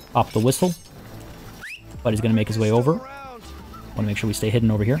 Pop the whistle. But he's going to make his way over. Want to make sure we stay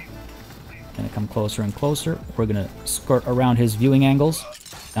hidden over here. Going to come closer and closer. We're going to skirt around his viewing angles.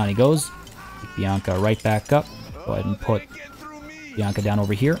 Down he goes. Pick Bianca right back up. Go ahead and put Bianca down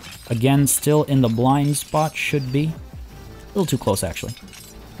over here. Again, still in the blind spot, should be. A little too close, actually.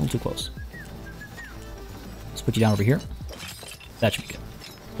 A little too close. Let's put you down over here. That should be good.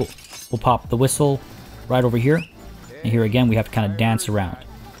 Cool. We'll pop the whistle right over here. And here again, we have to kind of dance around.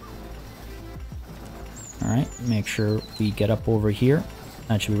 Alright, make sure we get up over here.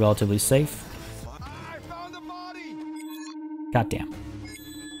 That should be relatively safe. I found the body! Goddamn.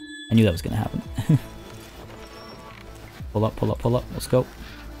 I knew that was going to happen. Pull up, pull up, pull up. Let's go.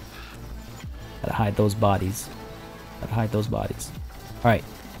 Gotta hide those bodies. Gotta hide those bodies. Alright.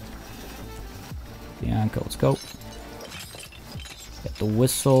 Bianca, let's go. Get the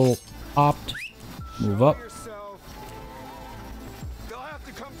whistle popped. Move up. They'll have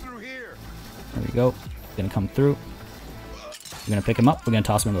to come through here. There we go. Gonna come through. We're gonna pick him up. We're gonna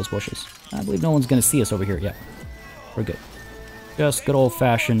toss him in those bushes. I believe no one's gonna see us over here yet. We're good. Just good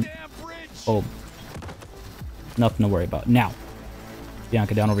old-fashioned. Oh, nothing to worry about. Now,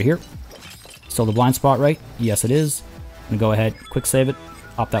 Bianca down over here. Still the blind spot, right? Yes, it is. I'm gonna go ahead, quick save it,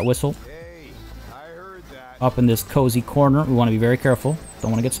 pop that whistle. Up in this cozy corner, we want to be very careful.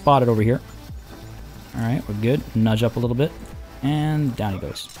 Don't want to get spotted over here. Alright, we're good. Nudge up a little bit. And down he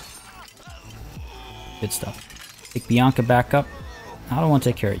goes. Good stuff. Take Bianca back up. I don't want to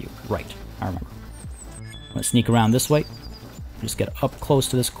take care of you. Right, I remember. I'm gonna sneak around this way. Just get up close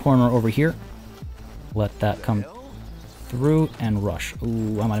to this corner over here. Let that come through and rush.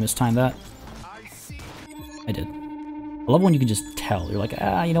 Ooh, I might have mistimed that. I did. I love when you can just tell. You're like,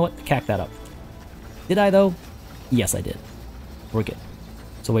 you know what? Cack that up. Did I, though? Yes, I did. We're good.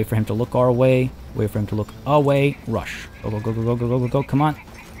 So wait for him to look our way. Wait for him to look away. Rush. Go, go, go, go, go, go, go, go, go. Come on.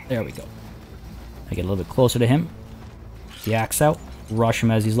 There we go. I get a little bit closer to him. The axe out. Rush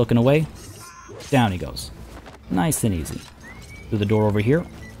him as he's looking away. Down he goes. Nice and easy. Through the door over here.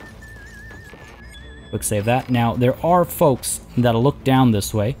 Quick save that. Now, there are folks that'll look down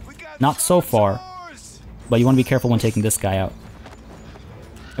this way. Not so far. But you want to be careful when taking this guy out.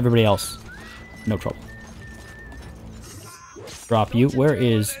 Everybody else, no trouble. Drop you. Where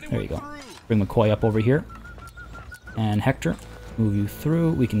is... There you go. Bring McCoy up over here. And Hector, move you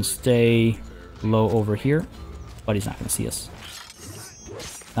through. We can stay low over here. But he's not going to see us.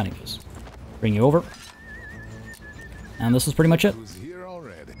 Down he goes. Bring you over. And this is pretty much it.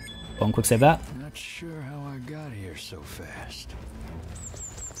 Boom, quick save that. Not sure how I got here so fast.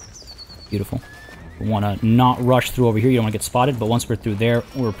 Beautiful. We want to not rush through over here. You don't want to get spotted, but once we're through there,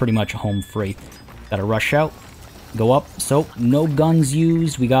 we're pretty much home free. Got to rush out, go up. So, no guns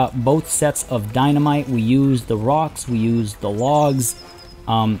used. We got both sets of dynamite. We used the rocks. We used the logs.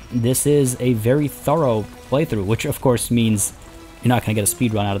 This is a very thorough playthrough, which of course means you're not going to get a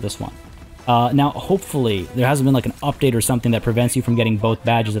speed run out of this one. Now, hopefully, there hasn't been like an update or something that prevents you from getting both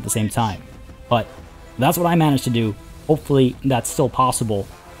badges at the same time. But that's what I managed to do. Hopefully, that's still possible.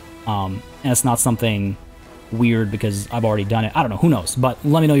 And it's not something weird because I've already done it. I don't know, who knows? But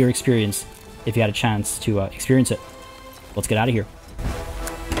let me know your experience if you had a chance to experience it. Let's get out of here.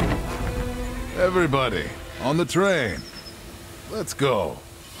 Everybody, on the train. Let's go.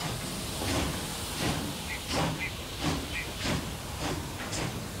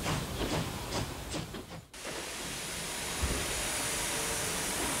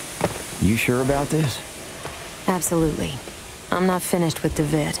 You sure about this? Absolutely. I'm not finished with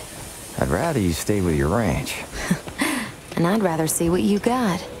David. I'd rather you stay with your ranch. And I'd rather see what you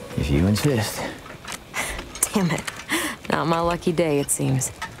got. If you insist. Damn it. Not my lucky day, it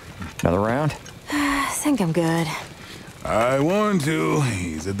seems. Another round? I think I'm good. I warned you,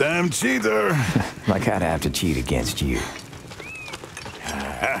 he's a damn cheater. Like I'd have to cheat against you.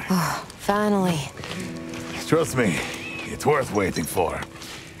 Finally. Trust me, it's worth waiting for.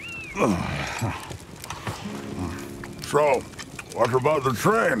 So, what about the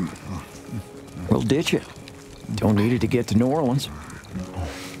train? We'll ditch it. Don't need it to get to New Orleans.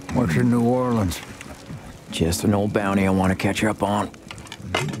 What's in New Orleans? Just an old bounty I want to catch up on.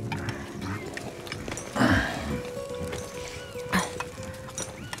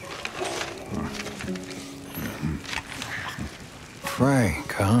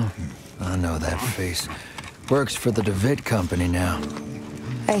 Frank, huh? I know that face. Works for the DeWitt Company now.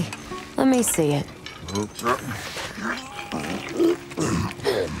 Hey, let me see it.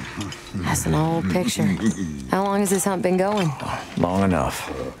 That's an old picture. How long has this hunt been going? Long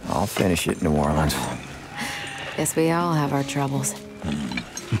enough. I'll finish it in New Orleans. Guess we all have our troubles.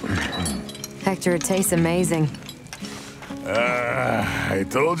 Hector, it tastes amazing. I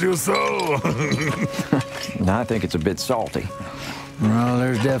told you so. I think it's a bit salty. Well,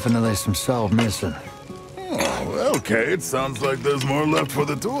 there's definitely some salt missing. Oh, okay, it sounds like there's more left for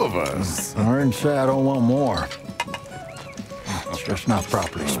the two of us. I didn't say I don't want more. It's just not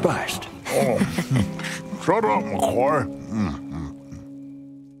properly spiced. Oh. Shut up, McCoy.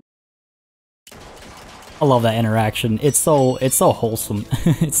 I love that interaction. It's so wholesome.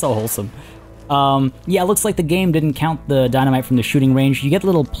 It's so wholesome. Yeah, it looks like the game didn't count the dynamite from the shooting range. You get a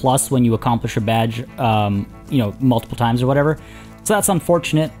little plus when you accomplish a badge, you know, multiple times or whatever. So that's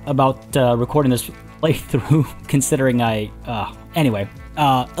unfortunate about recording this playthrough, considering anyway,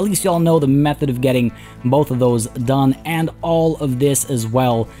 at least y'all know the method of getting both of those done and all of this as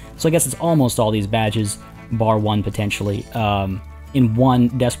well. So I guess it's almost all these badges, bar one potentially, in one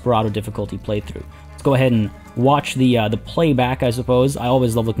Desperado difficulty playthrough. Let's go ahead and watch the playback, I suppose. I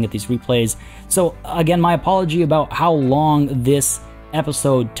always love looking at these replays. So again, my apology about how long this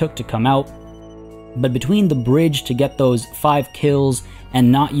episode took to come out, but between the bridge to get those 5 kills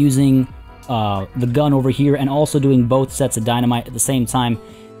and not using the gun over here and also doing both sets of dynamite at the same time,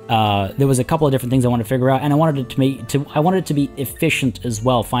 There was a couple of different things I wanted to figure out, and I wanted it to be efficient as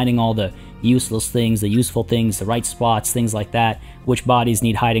well, finding all the useless things, the useful things, the right spots, things like that, which bodies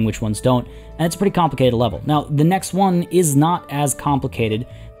need hiding, which ones don't, and it's a pretty complicated level. Now, the next one is not as complicated.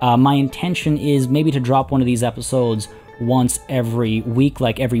 My intention is maybe to drop one of these episodes once every week,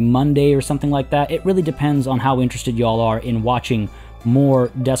 like every Monday or something like that. It really depends on how interested y'all are in watching more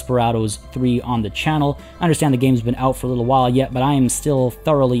Desperados 3 on the channel. I understand the game's been out for a little while yet, but I am still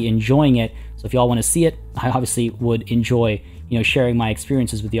thoroughly enjoying it. So if y'all want to see it, I obviously would enjoy, sharing my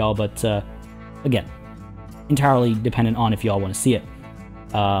experiences with y'all, but again, entirely dependent on if y'all want to see it.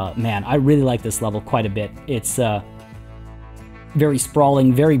 Man, I really like this level quite a bit. It's very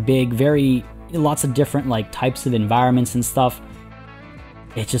sprawling, very big, lots of different types of environments and stuff.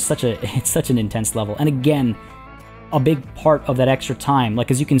 It's just such an intense level. And again, a big part of that extra time,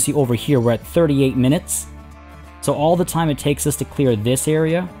 as you can see over here, we're at 38 minutes. So all the time it takes us to clear this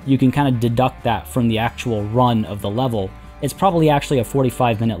area, you can kind of deduct that from the actual run of the level. It's probably actually a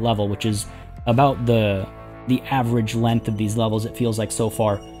 45-minute level, which is about the average length of these levels, it feels like so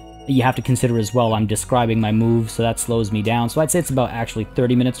far. You have to consider as well, I'm describing my moves, so that slows me down. So I'd say it's about actually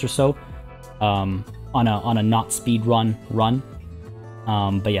 30 minutes or so on a not speed run.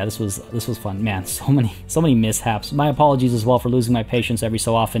 But yeah, this was fun, man. So many mishaps. My apologies as well for losing my patience every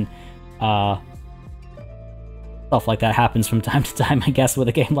so often. Stuff like that happens from time to time, I guess, with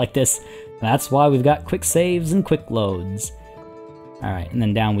a game like this. That's why we've got quick saves and quick loads. All right, and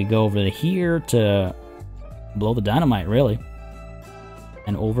then down we go over to here to blow the dynamite, really,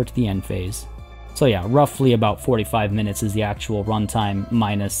 and over to the end phase. So yeah, roughly about 45 minutes is the actual runtime,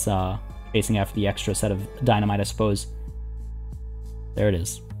 minus chasing after the extra set of dynamite, I suppose. There it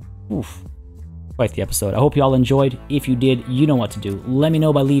is. Oof. Quite the episode. I hope you all enjoyed. If you did, you know what to do. Let me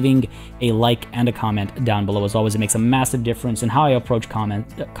know by leaving a like and a comment down below. As always, it makes a massive difference in how I approach comment.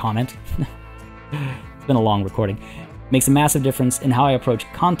 It's been a long recording. It makes a massive difference in how I approach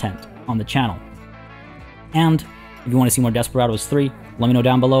content on the channel. And if you want to see more Desperados 3, let me know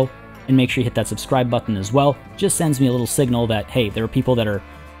down below. And make sure you hit that subscribe button as well. Just sends me a little signal that, hey, there are people that are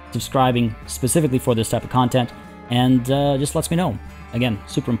subscribing specifically for this type of content. And just lets me know. Again,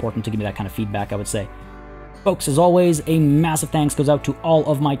 super important to give me that kind of feedback, I would say. Folks, as always, a massive thanks goes out to all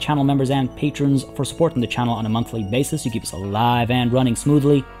of my channel members and patrons for supporting the channel on a monthly basis. You keep us alive and running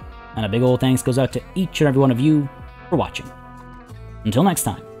smoothly. And a big old thanks goes out to each and every one of you for watching. Until next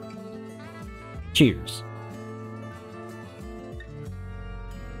time, cheers.